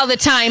dick all the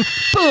time.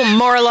 Boom,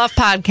 More Love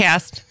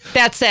Podcast.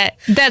 That's it.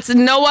 That's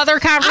no other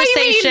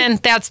conversation.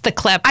 That's the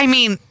clip. I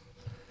mean,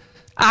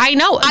 I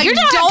know. You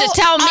don't have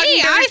to tell me.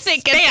 I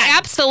think it's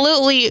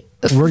absolutely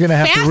We're going to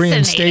have to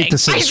reinstate the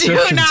subscription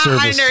I do not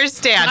service.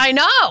 understand. I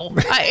know.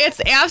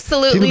 It's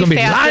absolutely People are gonna be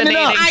lining fascinating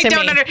up. I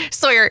don't understand.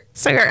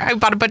 Sawyer, I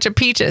bought a bunch of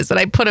peaches and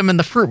I put them in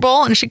the fruit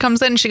bowl, and she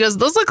comes in and she goes,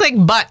 those look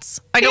like butts.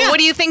 I go, what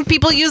do you think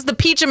people use the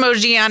peach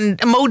emoji on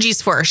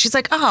emojis for? She's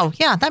like, oh,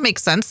 yeah, that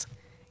makes sense.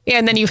 Yeah,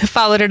 and then you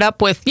followed it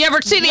up with, you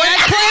ever see the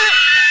eggplant?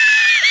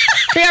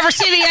 You ever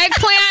see the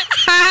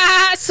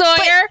eggplant?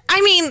 Sawyer? But,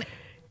 I mean,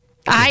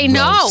 I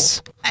know.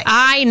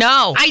 I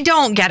know. I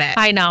don't get it.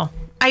 I know.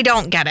 I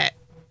don't get it.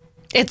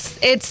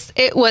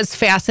 It was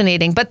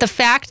fascinating. But the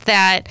fact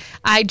that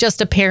I just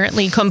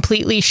apparently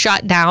completely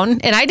shut down,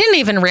 and I didn't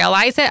even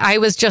realize it. I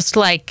was just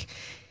like,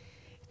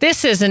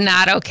 this is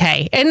not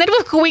okay. And then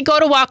we go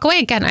to walk away.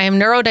 Again, I am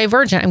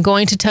neurodivergent. I'm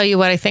going to tell you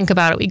what I think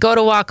about it. We go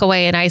to walk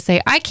away and I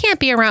say, I can't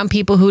be around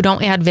people who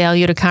don't add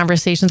value to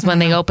conversations when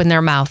they open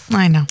their mouth.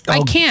 I know.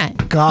 I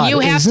can't. God, you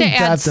have to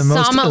add the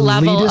most some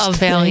level elitist of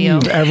thing value.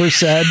 you've ever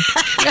said?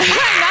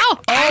 No,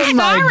 I'm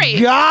my sorry.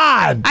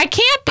 God. I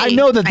can't be. I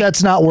know that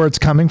that's not where it's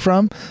coming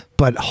from,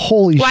 but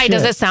holy shit. Why,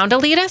 does it sound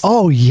elitist?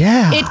 Oh,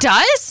 yeah. It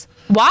does?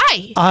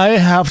 Why? I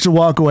have to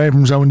walk away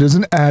from someone who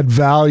doesn't add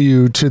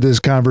value to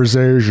this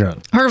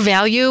conversation. Her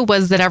value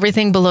was that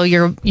everything below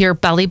your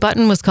belly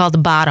button was called the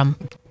bottom.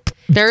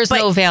 There's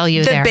no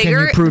value there. Can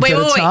you prove that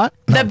it's not?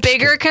 No, The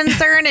bigger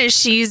concern is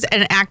she's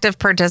an active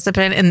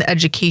participant in the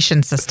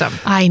education system.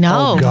 I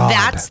know. Oh, God.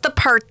 That's the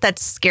part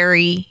that's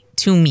scary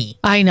to me.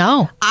 I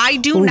know. I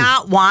do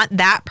not want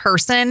that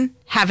person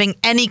having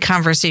any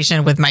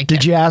conversation with my kid.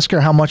 Did you ask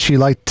her how much she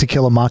liked To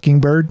Kill a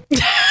Mockingbird?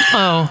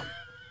 Oh.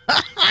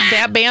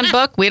 That banned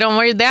book, we don't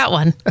read that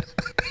one.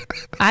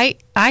 I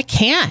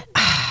can't.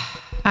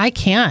 I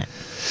can't.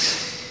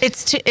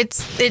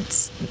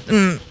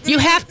 You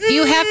have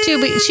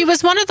to be. She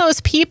was one of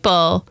those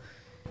people.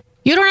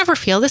 You don't ever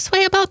feel this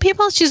way about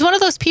people. She's one of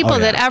those people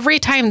that every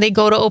time they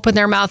go to open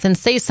their mouth and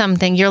say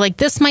something, you're like,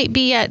 this might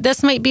be it.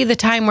 This might be the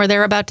time where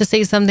they're about to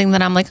say something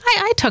that I'm like,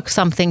 I took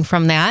something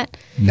from that.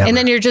 Never. And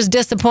then you're just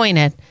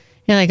disappointed.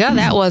 You're like, oh,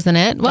 that wasn't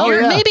it. Well,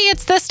 maybe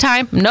it's this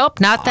time. Nope,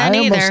 not that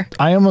either.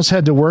 I almost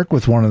had to work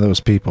with one of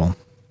those people.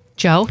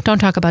 Joe, don't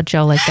talk about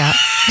Joe like that.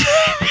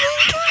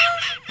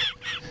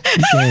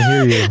 He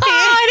can't hear you.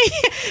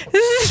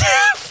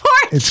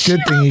 Poor It's a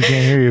good thing he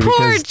can't hear you.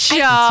 Poor because,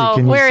 Joe.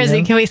 Can you Where see is he?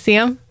 him? Can we see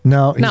him?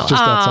 No, he's just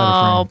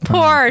outside of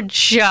frame. Poor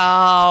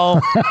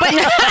Joe. But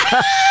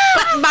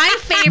my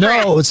favorite.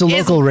 No, it's a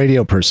local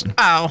radio person.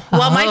 Oh,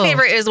 well, my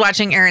favorite is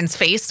watching Erin's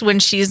face when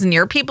she's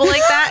near people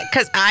like that,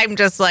 because I'm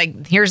just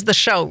like, here's the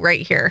show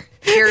right here.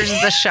 Here's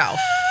the show.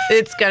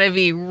 It's going to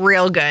be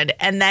real good.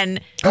 And then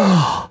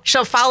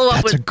she'll follow up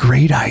That's with. a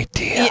great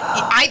idea.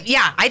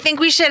 I think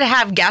we should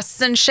have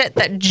guests and shit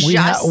that just.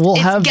 we'll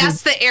it's have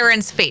guess the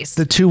Erin's face.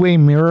 The two-way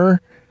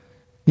mirror,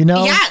 you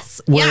know?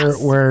 Yes,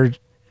 Where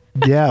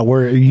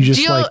you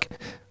just like.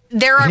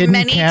 There are hidden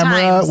many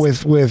camera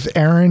times with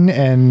Erin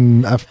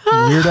and a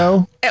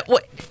weirdo.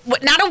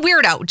 Not a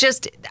weirdo.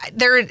 Just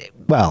there.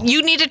 Well,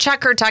 you need to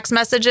check her text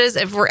messages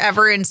if we're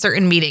ever in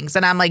certain meetings,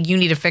 and I'm like, you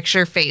need to fix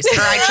your face.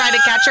 Or I try to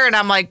catch her, and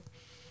I'm like,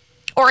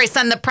 or I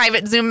send the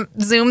private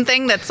Zoom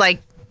thing that's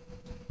like,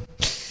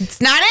 it's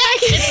not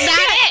it. It's not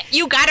it.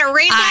 You got to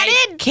rein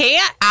that in.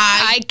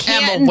 I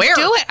can't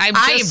do it. I'm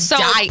just so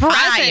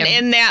present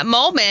in that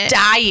moment,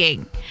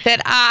 dying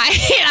that I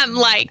am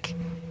like.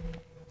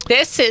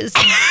 This is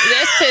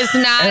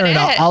not Erin,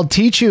 it. I'll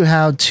teach you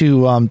how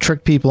to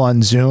trick people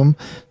on Zoom,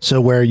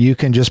 so where you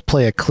can just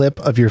play a clip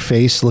of your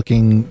face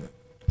looking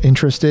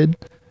interested,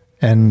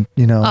 and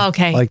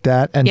like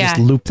that, and just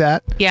loop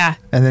that. Yeah.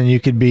 And then you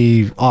could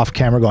be off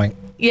camera going.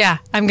 Yeah,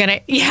 I'm gonna.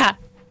 Yeah,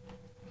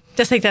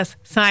 just like this.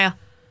 Smile.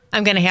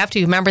 I'm gonna have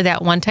to remember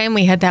that one time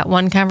we had that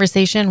one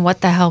conversation. What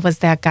the hell was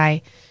that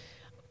guy?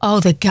 Oh,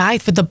 the guy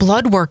for the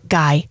blood work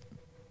guy.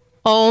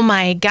 Oh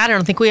my God, I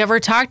don't think we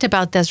ever talked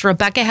about this.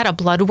 Rebecca had a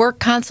blood work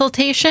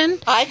consultation.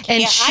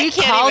 She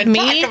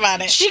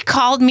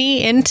called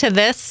me into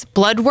this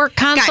blood work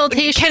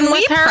consultation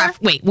with her.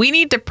 We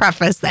need to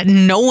preface that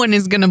no one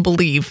is going to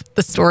believe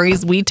the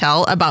stories we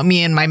tell about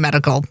me and my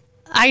medical.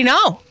 I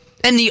know.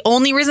 And the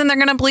only reason they're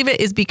going to believe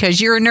it is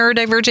because you're a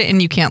neurodivergent and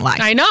you can't lie.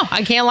 I know.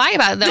 I can't lie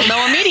about it. They'll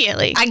know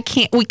immediately.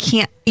 We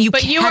can't.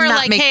 But you were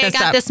like, hey, I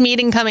got this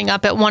meeting coming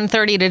up at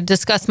 1:30 to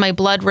discuss my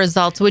blood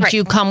results. Would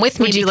you come with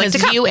me?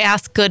 Because you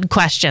ask good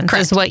questions,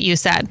 is what you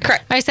said.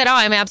 Correct. I said, oh,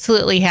 I'm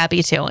absolutely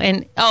happy to.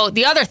 And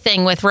the other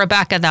thing with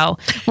Rebecca, though,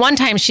 one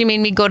time she made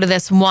me go to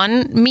this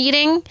one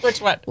meeting.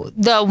 Which one?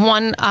 The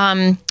one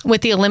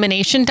with the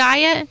elimination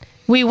diet.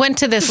 We went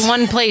to this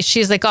one place.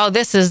 She's like, oh,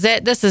 this is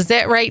it. This is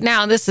it right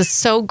now. This is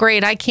so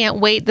great. I can't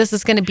wait. This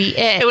is going to be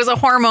it. It was a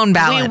hormone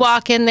balance. We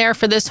walk in there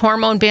for this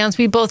hormone balance.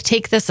 We both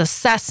take this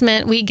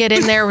assessment. We get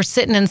in there. We're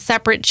sitting in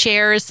separate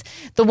chairs.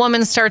 The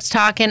woman starts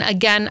talking.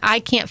 Again, I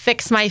can't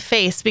fix my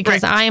face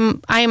because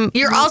I'm.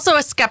 You're also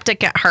a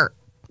skeptic at heart.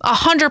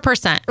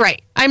 100%.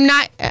 Right.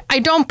 I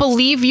don't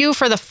believe you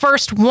for the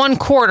first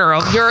 1/4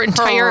 of your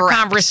entire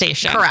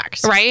conversation.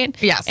 Correct. Right?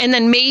 Yes. And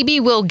then maybe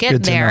we'll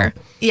get there.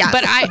 Yeah.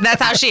 But that's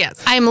how she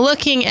is. I'm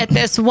looking at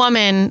this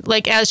woman,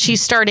 like, as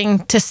she's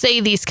starting to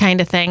say these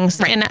kind of things.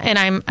 Right.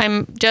 And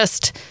I'm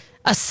just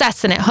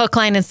assessing it, hook,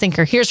 line, and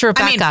sinker. Here's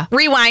Rebecca. I mean,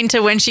 rewind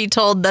to when she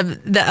told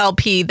the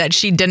LP that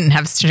she didn't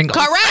have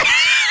shingles. Correct.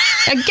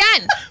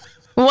 Again.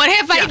 What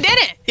if I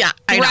didn't? Yeah,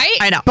 I know. Right?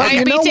 I know. But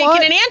I'd be taking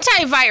an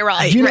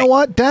antiviral. You know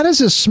what? That is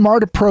a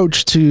smart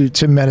approach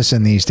to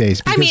medicine these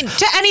days. I mean,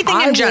 to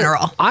anything in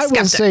general. I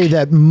will say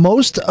that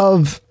most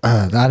of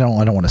I don't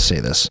want to say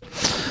this.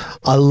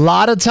 A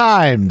lot of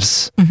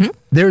times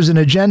there's an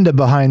agenda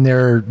behind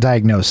their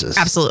diagnosis.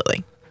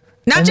 Absolutely.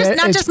 Not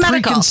just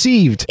medical.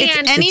 Preconceived.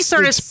 It's any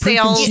sort of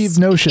sales preconceived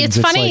notions. It's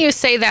funny like, you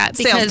say that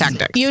because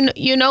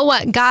you know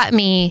what got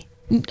me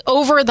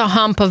over the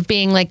hump of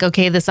being like,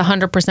 okay, this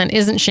 100%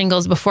 isn't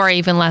shingles before I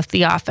even left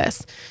the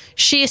office.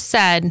 She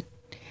said,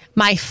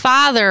 my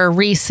father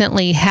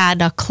recently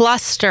had a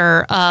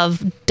cluster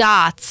of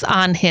dots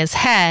on his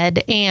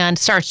head and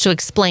starts to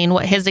explain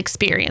what his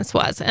experience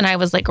was. And I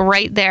was like,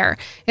 right there.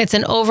 It's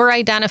an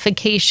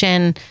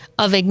over-identification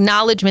of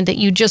acknowledgement that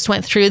you just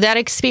went through that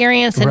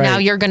experience and now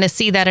you're going to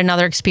see that in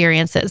other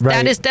experiences.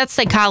 Right. That's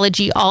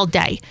psychology all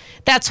day.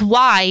 That's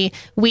why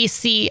we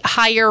see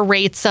higher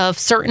rates of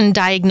certain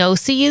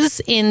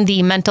diagnoses in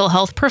the mental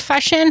health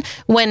profession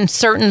when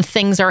certain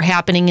things are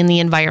happening in the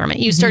environment.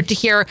 You start to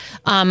hear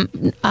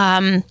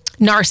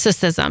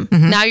narcissism.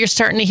 Now you're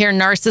starting to hear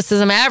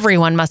narcissism.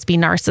 Everyone must be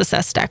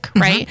narcissistic,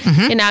 right?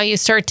 And now you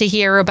start to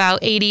hear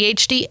about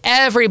ADHD.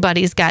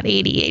 Everybody's got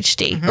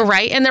ADHD,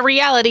 right? And the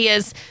reality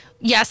is,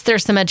 yes,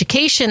 there's some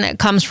education that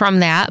comes from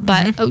that,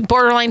 but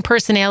borderline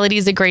personality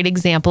is a great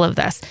example of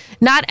this.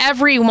 Not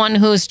everyone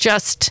who's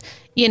just,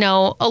 you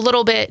know, a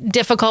little bit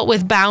difficult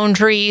with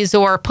boundaries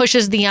or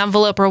pushes the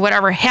envelope or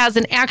whatever has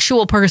an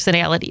actual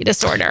personality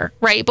disorder,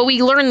 right? But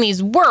we learn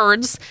these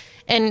words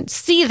and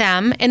see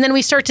them, and then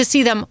we start to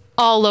see them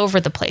all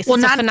over the place. Well,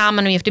 it's a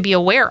phenomenon we have to be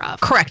aware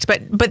of. Correct.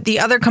 But the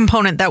other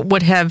component that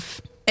would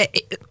have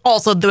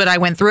also that I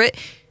went through it,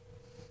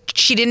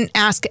 she didn't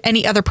ask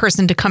any other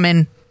person to come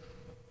in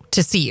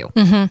to see you.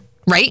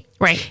 Right?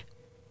 Right.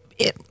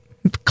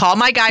 Call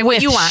my guy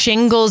what you want. With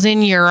shingles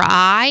in your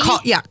eye?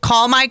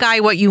 Call my guy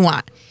what you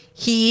want.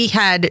 He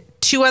had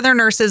 2 other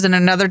nurses and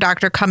another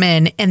doctor come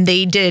in, and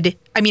they did,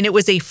 I mean, it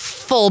was a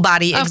full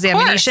body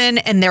examination,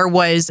 and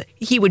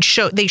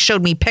they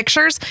showed me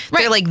pictures.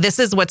 They're like, this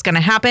is what's going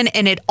to happen,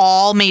 and it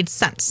all made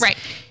sense. Right.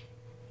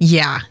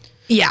 Yeah.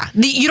 Yeah.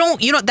 You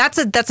don't, that's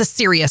a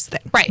serious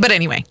thing. Right. But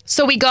anyway.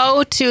 So we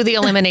go to the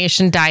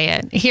elimination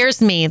diet.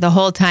 Here's me the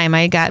whole time.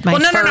 I got my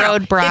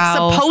furrowed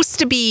brow. It's supposed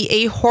to be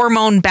a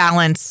hormone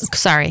balance.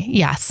 Sorry.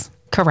 Yes.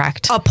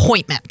 Correct.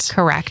 Appointment.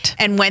 Correct.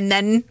 And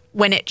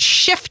when it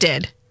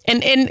shifted.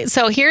 And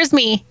so here's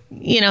me,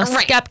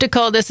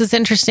 skeptical. This is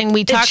interesting.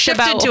 We talked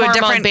about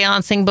hormone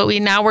balancing, but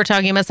now we're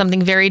talking about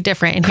something very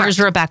different. And here's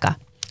Rebecca.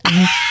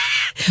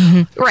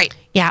 Right.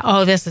 Yeah.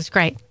 Oh, this is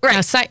great. Right.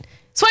 Now, swipe.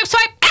 Sign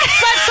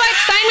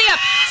me up.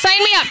 Sign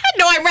me up.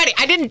 No, I'm ready.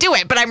 I didn't do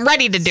it, but I'm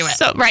ready to do it.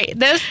 So, right.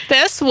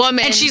 This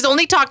woman. And she's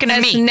only talking to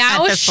me.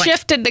 Now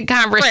shifted the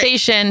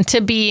conversation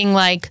to being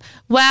like,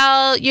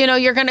 well,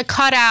 you're going to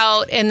cut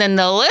out, and then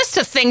the list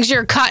of things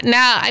you're cutting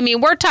out. I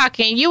mean, we're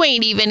talking, you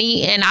ain't even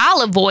eating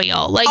olive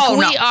oil. Like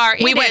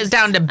we went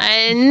down to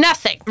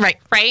nothing. Right.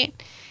 Right.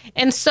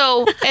 And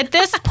so at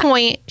this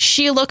point,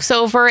 she looks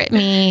over at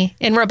me,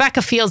 and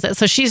Rebecca feels it.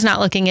 So she's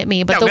not looking at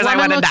me, but the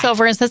woman looks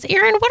over and says,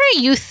 Erin, what are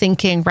you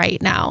thinking right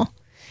now?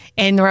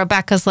 And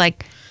Rebecca's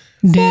like,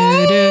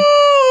 do-do,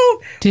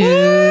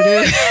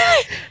 do-do,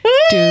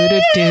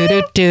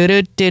 do-do,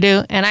 do-do,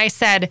 do-do. And I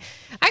said,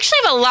 I actually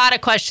have a lot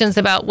of questions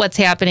about what's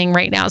happening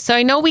right now. So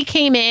I know we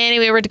came in and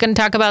we were going to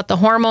talk about the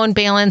hormone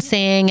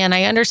balancing, and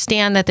I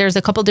understand that there's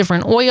a couple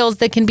different oils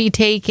that can be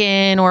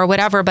taken or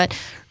whatever, but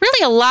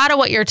really a lot of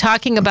what you're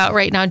talking about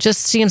right now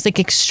just seems like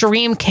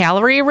extreme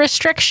calorie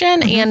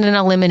restriction and an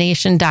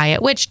elimination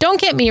diet, which,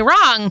 don't get me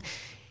wrong,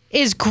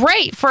 is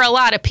great for a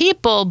lot of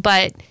people,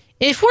 but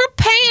if we're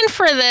paying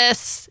for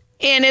this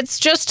and it's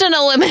just an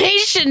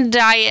elimination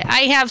diet,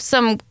 I have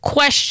some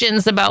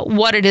questions about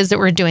what it is that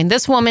we're doing.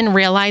 This woman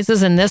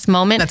realizes in this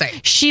moment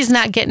she's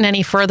not getting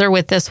any further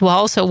with this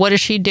wall. So what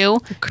does she do?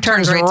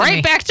 Turns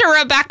right back to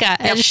Rebecca. Yep.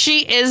 And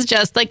she is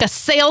just like a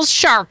sales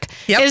shark.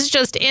 Is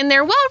just in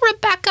there. Well,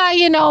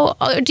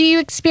 Rebecca, do you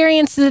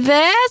experience this?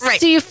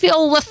 Right. Do you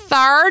feel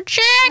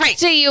lethargic? Right.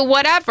 Do you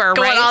whatever?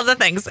 Go on all the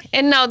things.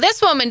 And no,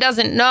 this woman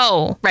doesn't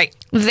know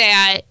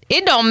that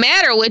it don't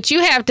matter what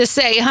you have to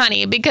say,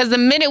 honey, because the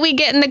minute we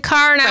get in the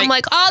car and I'm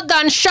like, all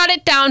done, shut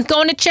it down,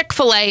 going to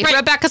Chick-fil-A.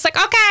 Rebecca's like,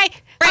 okay,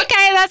 Right.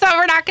 Okay, that's what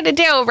we're not going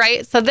to do,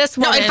 right? So this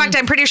woman... No, in fact,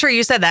 I'm pretty sure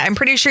you said that. I'm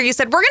pretty sure you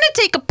said, we're going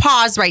to take a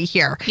pause right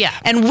here. Yeah.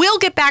 And we'll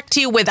get back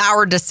to you with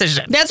our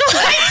decision. That's what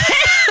I did.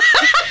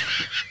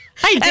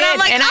 I did, And I'm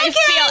like, I okay.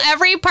 feel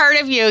every part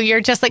of you. You're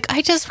just like,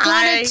 I just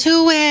want to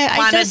do it.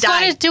 I just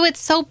want to do it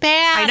so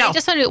bad. I know. I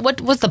just want to.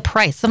 What was the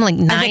price?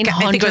 Something like I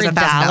think it was $900,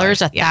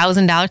 $1,000.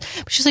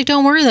 $1,000. But she's like,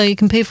 don't worry though, you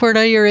can pay for it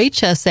out of your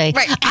HSA.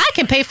 Right. I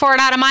can pay for it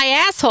out of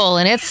my asshole,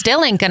 and it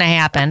still ain't gonna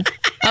happen.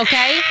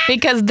 Okay,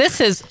 because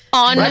this is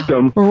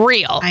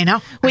unreal. I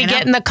know. We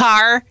get in the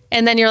car,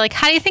 and then you're like,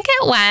 how do you think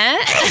it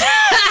went?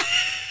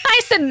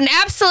 I said,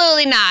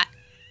 absolutely not.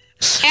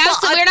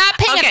 Absolutely, we're not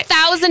paying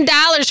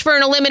 $1,000 for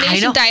an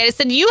elimination diet. I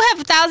said, you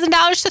have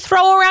 $1,000 to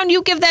throw around.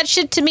 You give that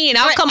shit to me, and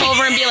I'll come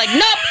over and be like,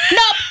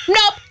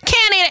 nope,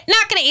 can't eat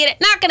it,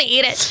 not gonna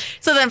eat it.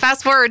 So then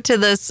fast forward to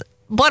this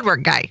blood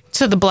work guy.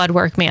 To the blood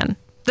work man.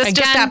 This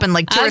just happened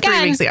like 2 or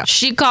 3 weeks ago.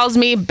 She calls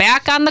me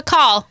back on the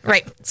call.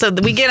 Right. So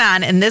we get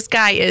on, and this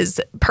guy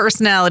is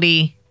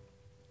personality.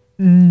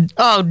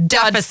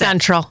 Dud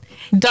Central.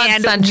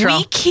 And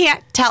we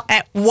can't tell.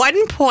 At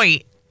one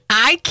point,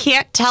 I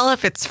can't tell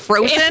if it's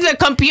frozen. If the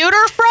computer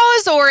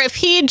froze or if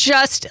he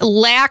just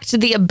lacked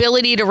the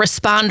ability to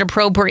respond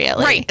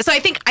appropriately. Right. So I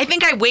think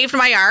I waved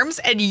my arms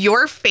and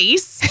your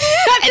face.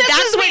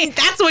 And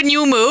that's when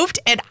you moved,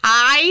 and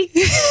I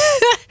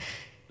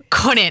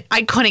couldn't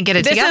get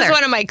it together. This is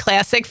one of my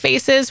classic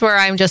faces where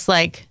I'm just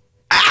like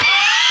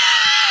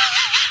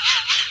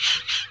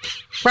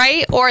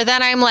right? Or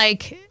then I'm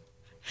like,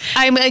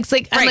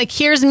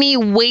 here's me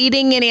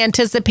waiting in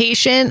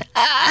anticipation.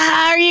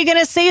 Are you going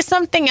to say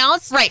something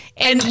else? Right.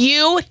 And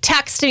you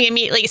text me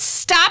immediately,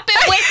 stop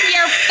it with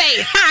your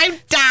face. I'm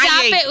dying.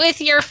 Stop it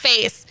with your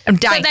face. I'm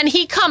dying. So then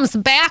he comes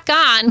back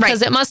on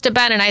because it must have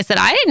been. And I said,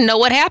 I didn't know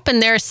what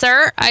happened there,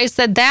 sir. I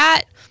said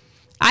that.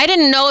 I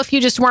didn't know if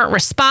you just weren't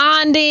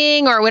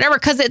responding or whatever.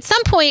 Because at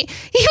some point,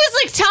 he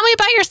was like, tell me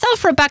about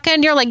yourself, Rebecca.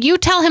 And you're like, you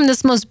tell him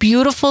this most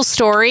beautiful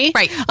story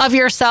of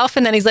yourself.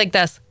 And then he's like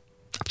this.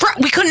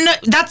 We couldn't.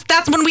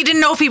 That's when we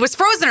didn't know if he was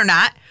frozen or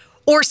not,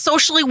 or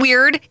socially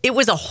weird. It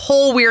was a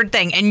whole weird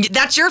thing, and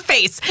that's your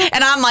face.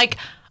 And I'm like,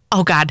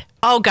 oh God,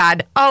 oh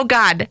God, oh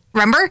God.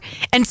 Remember?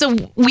 And so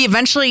we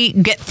eventually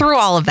get through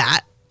all of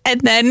that, and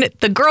then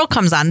the girl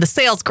comes on. The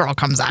sales girl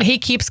comes on. He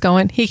keeps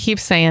going. He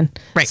keeps saying,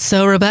 right.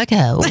 So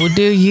Rebecca,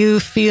 do you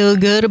feel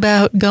good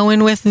about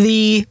going with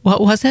the,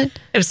 what was it?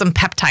 It was some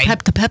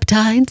peptide. The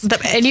peptides.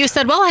 And you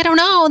said, well, I don't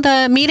know.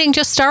 The meeting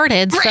just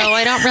started, so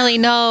I don't really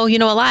know.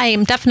 Well,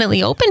 I'm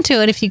definitely open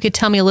to it if you could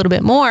tell me a little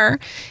bit more,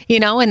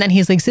 And then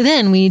he's like, so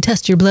then we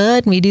test your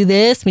blood, and we do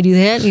this, we do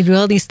that, we do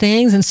all these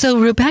things. And so,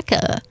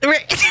 Rebecca,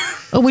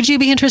 would you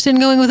be interested in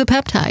going with the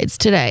peptides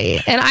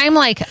today? And I'm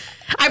like,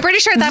 I'm pretty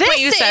sure that's what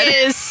you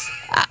said.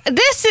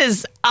 This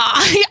is,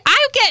 I'm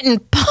getting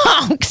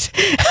punked.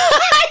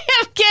 I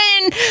am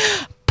getting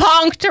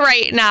punked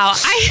right now.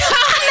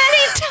 How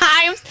many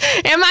times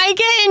am I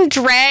getting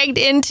dragged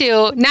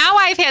into? Now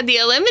I've had the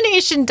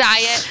elimination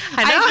diet.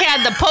 I've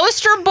had the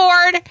poster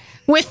board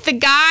with the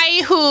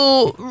guy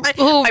who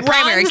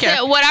runs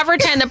at whatever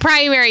time, the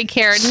primary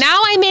care.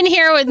 Now I'm in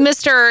here with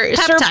Mr.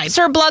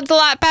 Sir Blood's a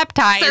Lot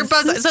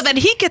Peptides. So then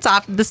he gets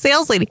off. The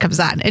sales lady comes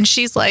on, and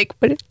she's like,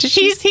 "What?"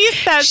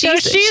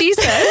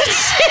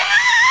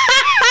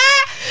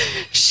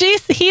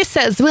 He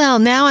says, well,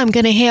 now I'm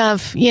going to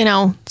have,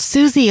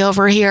 Susie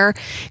over here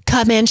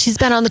come in. She's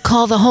been on the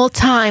call the whole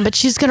time, but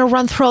she's going to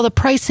run through all the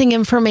pricing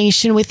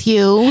information with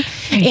you,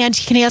 and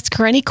you can ask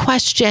her any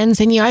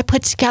questions. And, I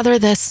put together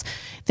this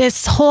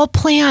whole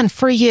plan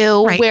for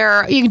you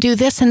where you can do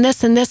this and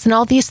this and this and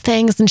all these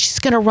things, and she's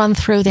going to run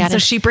through that. So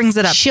she brings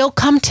it up. She'll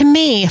come to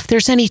me if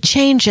there's any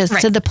changes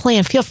to the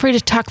plan. Feel free to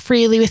talk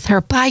freely with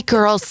her. Bye,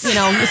 girls.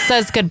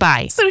 Says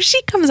goodbye. So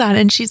she comes on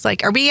and she's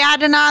like, are we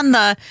adding on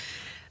the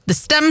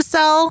stem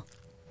cell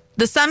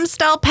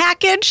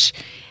package?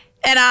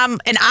 And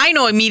I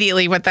know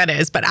immediately what that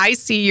is, but I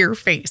see your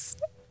face.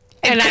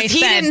 And he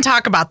didn't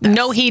talk about this.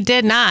 No, he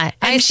did not.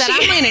 And I said,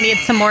 I'm going to need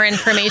some more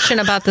information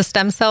about the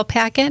stem cell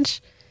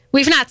package.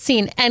 We've not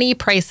seen any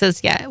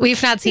prices yet.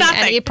 We've not seen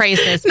any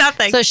prices.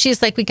 Nothing. So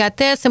she's like, we got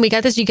this and we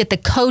got this. You get the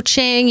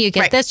coaching, you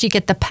get this, you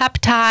get the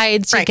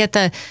peptides, you get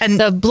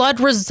the blood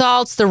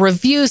results, the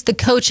reviews, the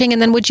coaching.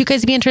 And then would you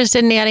guys be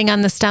interested in adding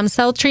on the stem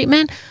cell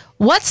treatment?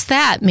 What's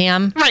that,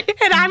 ma'am? Right.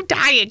 And I'm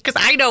dying because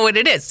I know what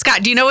it is.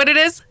 Scott, do you know what it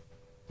is?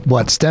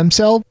 What, stem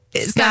cell?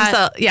 Stem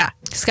cell, yeah.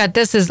 Scott,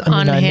 this is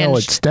unhinged. I know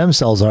what stem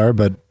cells are,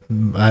 but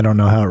I don't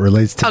know how it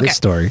relates to this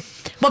story.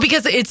 Well,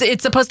 because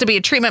it's supposed to be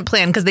a treatment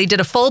plan because they did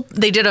a full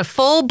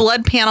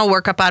blood panel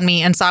workup on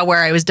me and saw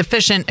where I was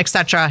deficient,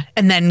 etc.,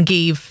 and then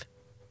gave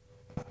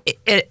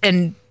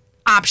an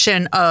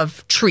option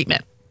of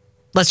treatment.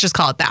 Let's just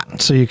call it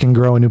that. So you can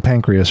grow a new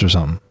pancreas or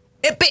something.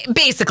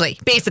 Basically.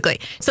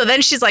 So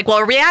then she's like, well,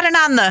 are we adding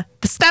on the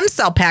stem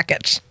cell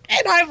package?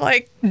 And I'm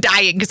like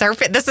dying because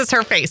this is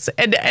her face.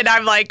 And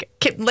I'm like,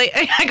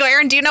 I go,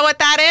 Erin, do you know what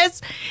that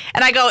is?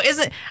 And I go,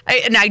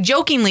 and I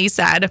jokingly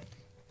said,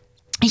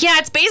 Yeah,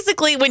 it's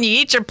basically when you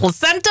eat your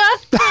placenta.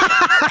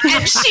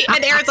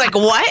 and Erin's like,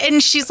 what?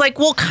 And she's like,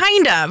 well,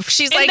 kind of.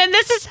 She's like, and then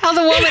this is how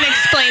the woman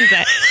explains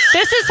it.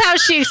 This is how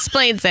she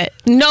explains it.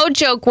 No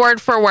joke,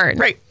 word for word.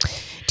 Right.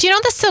 Do you know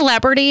the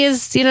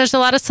celebrities? There's a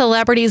lot of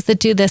celebrities that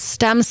do this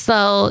stem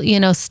cell,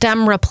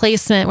 stem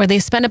replacement where they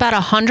spend about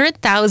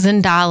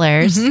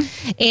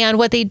 $100,000. And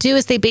what they do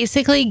is they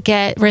basically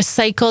get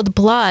recycled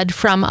blood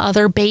from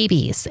other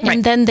babies.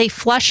 And then they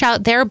flush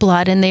out their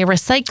blood and they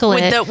recycle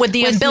with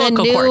the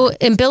umbilical new cord.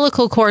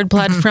 Umbilical cord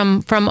blood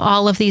from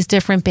all of these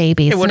different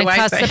babies. What and it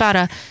costs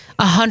about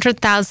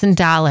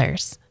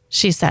 $100,000,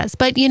 she says.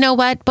 But you know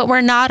what? But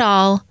we're not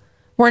all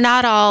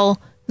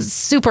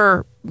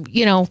super,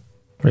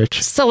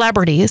 rich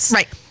celebrities.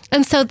 Right.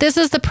 And so this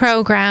is the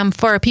program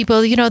for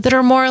people, that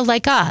are more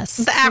like us.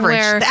 The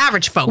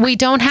average folk. We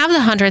don't have the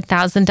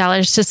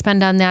 $100,000 to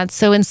spend on that.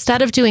 So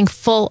instead of doing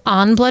full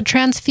on blood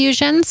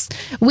transfusions,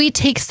 we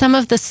take some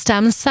of the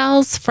stem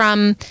cells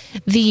from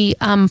the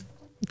placentas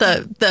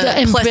and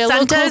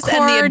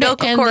the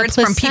umbilical cords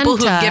from people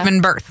who have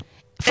given birth.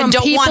 From and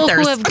don't people want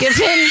theirs. who have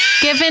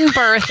given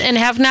birth and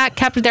have not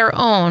kept their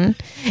own.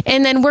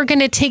 And then we're going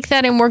to take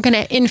that and we're going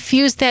to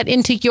infuse that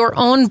into your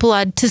own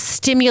blood to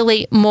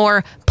stimulate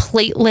more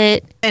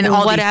platelet and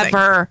all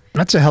whatever.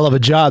 That's a hell of a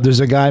job. There's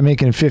a guy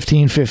making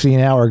 $15.50 an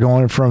hour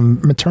going from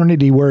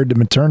maternity ward to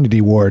maternity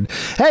ward.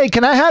 Hey,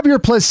 can I have your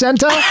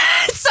placenta?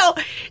 so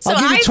I'll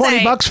give you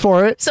 $20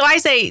 for it. So I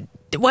say,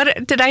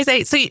 what did I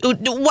say? So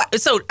what?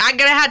 So I'm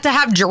gonna have to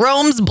have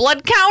Jerome's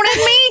blood counted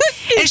me?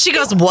 And she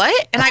goes,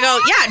 what? And I go,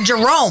 yeah,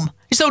 Jerome.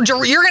 So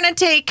you're gonna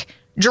take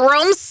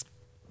Jerome's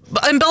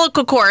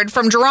umbilical cord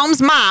from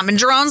Jerome's mom, and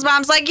Jerome's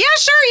mom's like, yeah,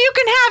 sure, you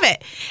can have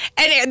it.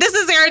 And this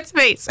is Erin's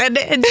face, and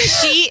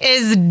she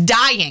is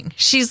dying.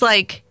 She's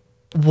like,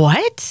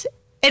 what?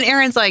 And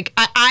Erin's like,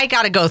 I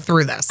got to go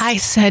through this. I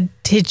said,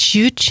 did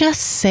you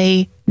just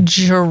say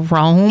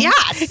Jerome?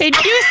 Yes. And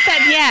you said,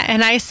 yeah.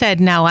 And I said,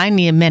 no, I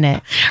need a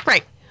minute.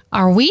 Right.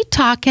 Are we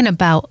talking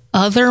about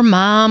other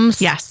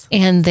moms? Yes.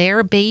 And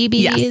their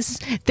babies? Yes.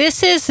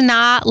 This is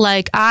not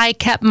like I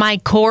kept my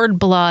cord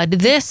blood.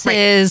 This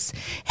is,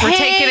 We're hey,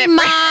 taking it.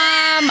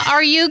 Mom,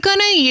 are you going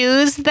to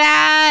use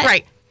that?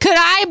 Right. Could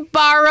I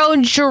borrow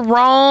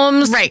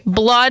Jerome's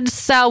blood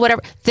cell,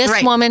 whatever? This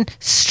Right. woman,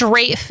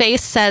 straight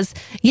face, says,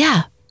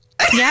 yeah.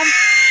 Yeah,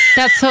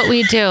 that's what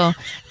we do.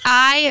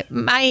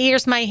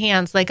 Here's my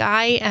hands. Like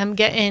I am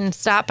getting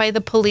stopped by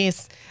the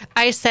police.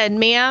 I said,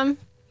 ma'am,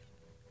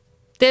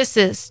 this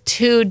is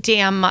too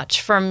damn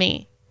much for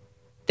me.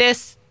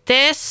 This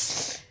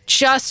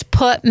just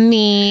put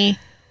me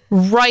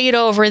right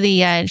over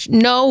the edge.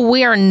 No,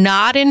 we are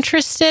not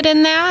interested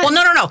in that. Well,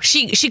 no.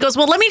 She goes,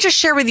 well, let me just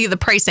share with you the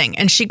pricing.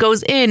 And she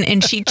goes in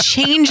and she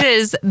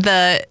changes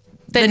the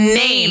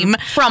name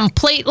from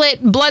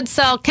platelet, blood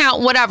cell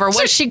count, whatever.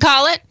 What does she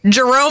call it?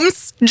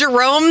 Jerome's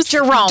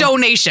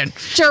donation.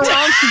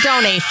 Jerome's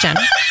donation.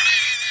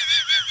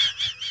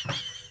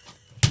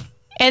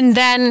 And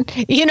then,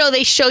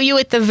 they show you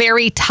at the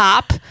very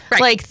top,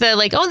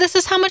 oh, this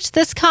is how much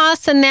this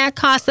costs and that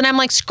costs. And I'm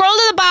like, scroll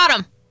to the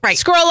bottom. Right.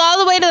 Scroll all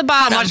the way to the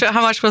bottom.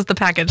 How much was the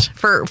package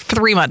for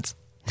 3 months?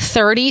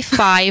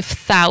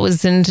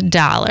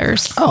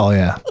 $35,000. Oh,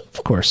 yeah,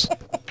 of course.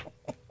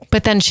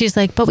 But then she's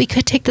like, but we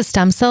could take the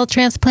stem cell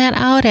transplant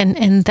out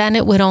and then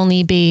it would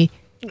only be,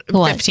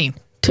 what? 15.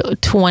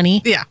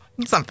 20? Yeah,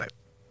 something.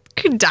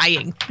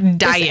 Dying.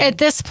 At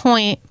this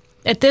point,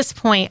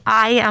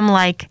 I am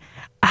like,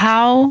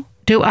 how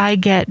do I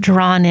get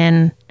drawn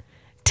in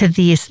to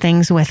these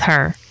things with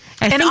her?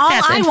 I think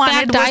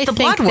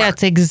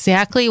that's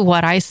exactly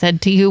what I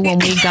said to you when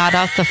we got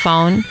off the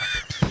phone.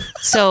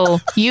 So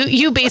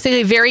you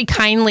basically very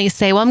kindly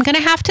say, well, I'm going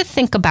to have to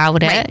think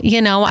about it. Right.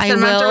 I will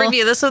have to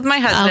review this with my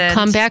husband. I'll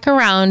come back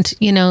around,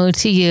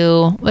 to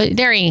you.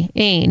 There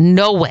ain't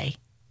no way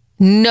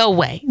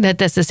that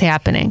this is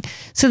happening.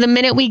 So the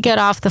minute we get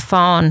off the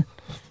phone,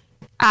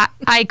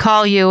 I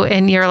call you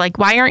and you're like,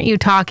 why aren't you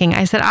talking?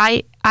 I said,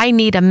 I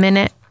need a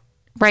minute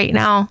right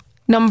now.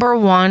 Number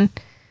one,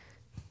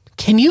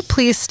 can you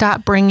please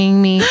stop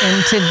bringing me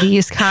into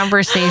these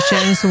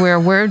conversations where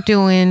we're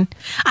doing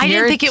I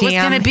didn't think it was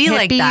going to be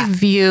like that.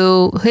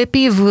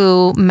 Hippie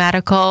Voo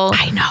medical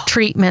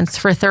treatments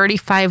for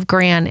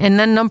 $35,000. And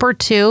then number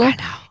two,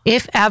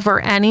 if ever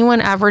anyone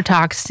ever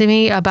talks to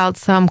me about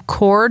some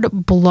cord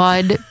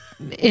blood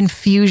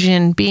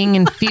infusion being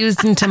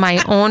infused into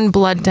my own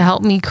blood to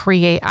help me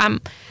create, I'm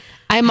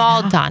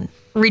all done.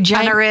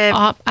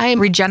 Regenerative.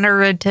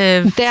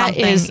 That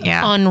is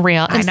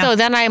unreal. And so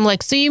then I'm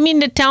like, so you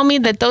mean to tell me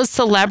that those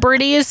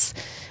celebrities,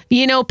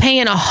 paying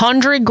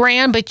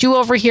 $100,000, but you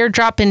over here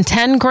dropping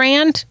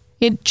 $10,000?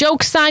 It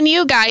joke's on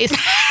you guys.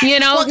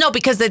 Well, no,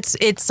 because it's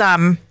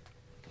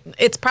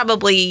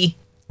probably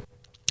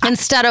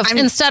instead of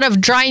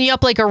drying you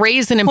up like a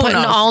raisin and putting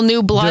all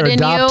new blood in you.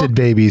 They're adopted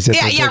babies.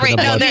 Right.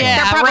 No,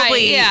 they're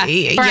probably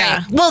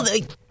right. Well.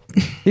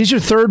 These are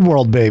third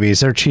world babies.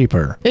 They're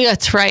cheaper.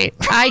 That's right.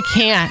 I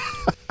can't.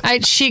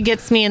 She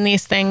gets me in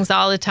these things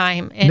all the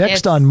time. And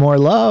Next on More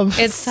Love,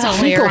 it's fecal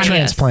hilarious.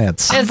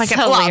 transplants. It's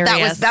hilarious.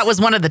 Well, that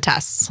was one of the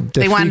tests.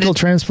 They wanted fecal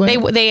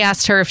transplant. They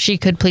asked her if she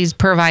could please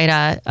provide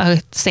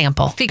a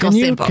sample. Fecal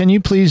sample. Can you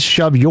please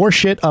shove your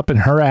shit up in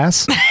her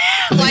ass?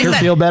 Make her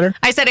feel better.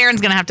 I said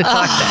Erin's gonna have to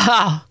collect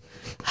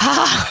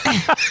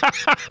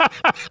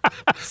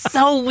it.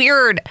 So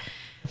weird.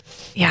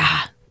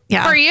 Yeah.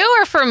 Yeah. For you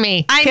or for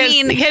me? I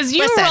mean, because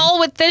you roll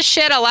with this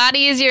shit a lot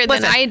easier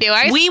than I do.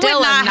 We would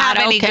not have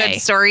any good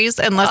stories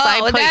unless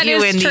I put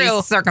you in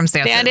these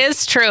circumstances. That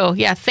is true.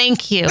 Yeah,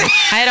 thank you.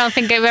 I don't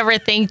think I've ever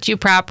thanked you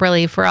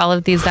properly for all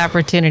of these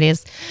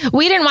opportunities.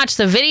 We didn't watch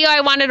the video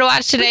I wanted to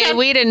watch today.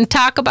 We didn't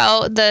talk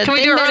about the. Can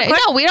we do it real quick?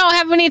 No, we don't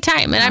have any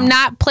time, and I'm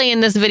not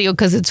playing this video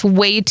because it's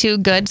way too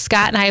good.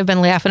 Scott and I have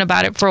been laughing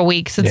about it for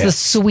weeks. It's the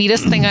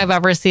sweetest thing I've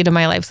ever seen in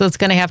my life. So it's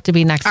going to have to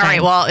be next time. All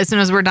right. Well, as soon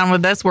as we're done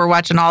with this, we're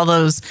watching all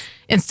those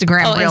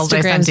Instagram reels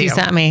I sent you.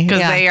 Sent me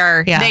because they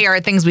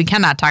are things we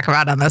cannot talk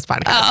about on this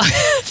podcast. Oh.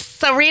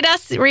 So read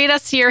us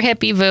your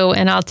hippie voo,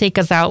 and I'll take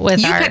us out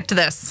with you picked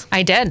this.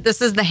 I did. This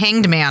is the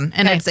Hanged Man,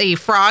 and it's a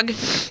frog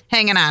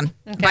hanging on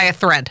by a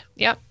thread.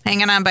 Yep,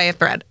 hanging on by a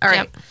thread. All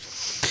right.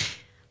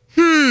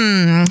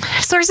 Yep.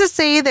 Sources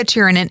say that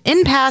you're in an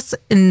impasse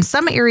in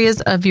some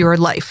areas of your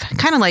life,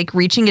 kind of like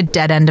reaching a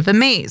dead end of a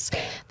maze.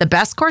 The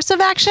best course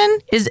of action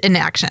is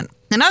inaction.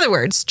 In other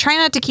words, try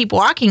not to keep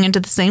walking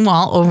into the same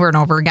wall over and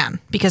over again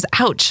because,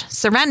 ouch,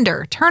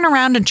 surrender, turn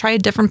around and try a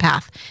different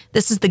path.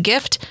 This is the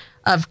gift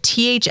of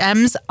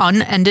THM's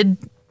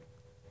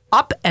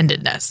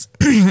upendedness,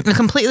 a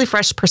completely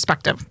fresh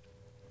perspective.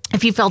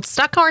 If you felt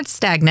stuck or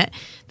stagnant,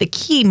 the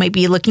key might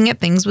be looking at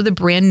things with a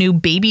brand new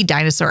baby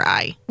dinosaur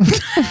eye.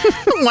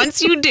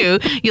 Once you do,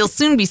 you'll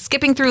soon be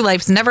skipping through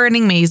life's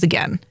never-ending maze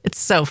again. It's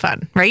so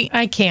fun, right?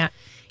 I can't.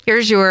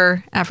 Here's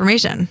your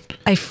affirmation.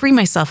 I free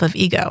myself of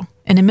ego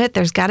and admit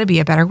there's got to be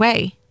a better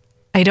way.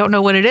 I don't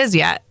know what it is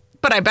yet,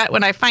 but I bet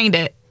when I find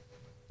it,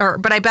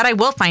 but I bet I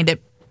will find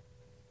it.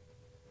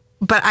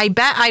 But I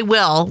bet I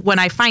will when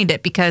I find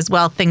it because,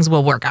 well, things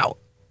will work out.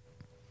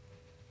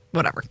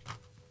 Whatever.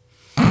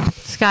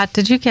 Scott,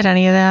 did you get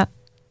any of that?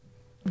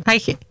 I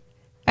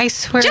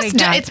swear to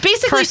God. It's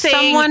basically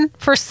saying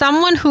for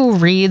someone who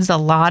reads a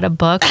lot of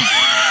books.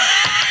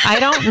 I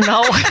don't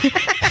know.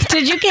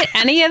 Did you get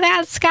any of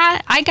that,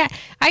 Scott?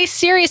 I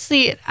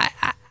seriously,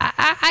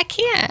 I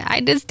can't.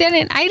 I just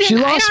didn't. She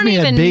lost me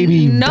a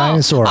baby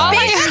dinosaur eye.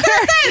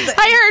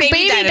 I heard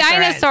baby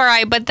dinosaur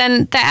eye, but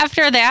then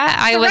after that,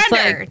 I was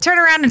like, turn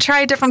around and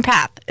try a different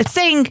path. It's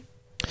saying,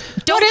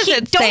 don't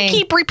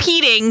keep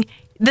repeating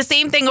the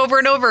same thing over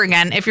and over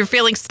again if you're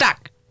feeling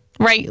stuck.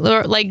 Right,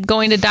 like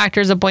going to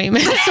doctor's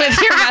appointments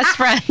with your best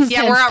friends.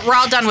 Yeah, we're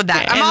all done with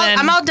that.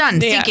 I'm all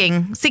done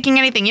seeking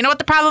anything. You know what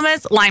the problem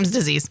is? Lyme's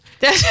disease.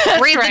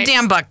 Read the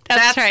damn book.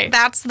 That's right.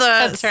 That's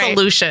the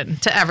solution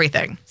to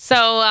everything.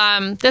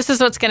 So this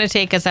is what's going to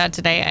take us out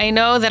today. I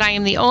know that I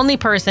am the only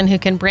person who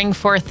can bring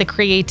forth the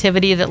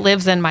creativity that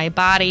lives in my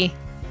body.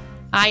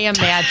 I am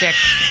magic.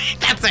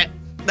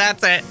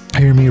 That's it.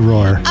 Hear me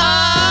roar.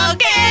 Oh,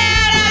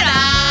 Canada!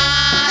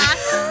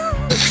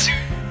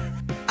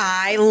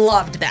 I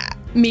loved that.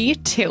 Me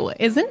too.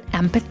 Isn't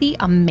empathy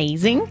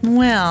amazing?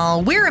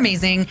 Well, we're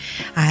amazing.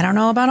 I don't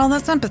know about all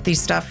this empathy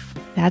stuff.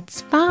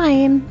 That's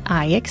fine.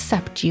 I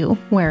accept you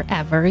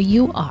wherever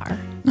you are.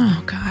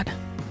 Oh, God.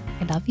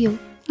 I love you.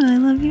 I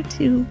love you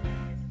too.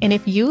 And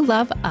if you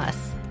love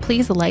us,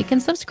 please like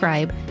and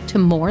subscribe to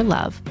More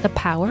Love, the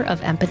Power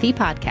of Empathy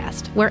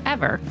podcast,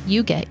 wherever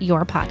you get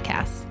your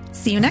podcasts.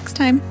 See you next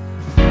time.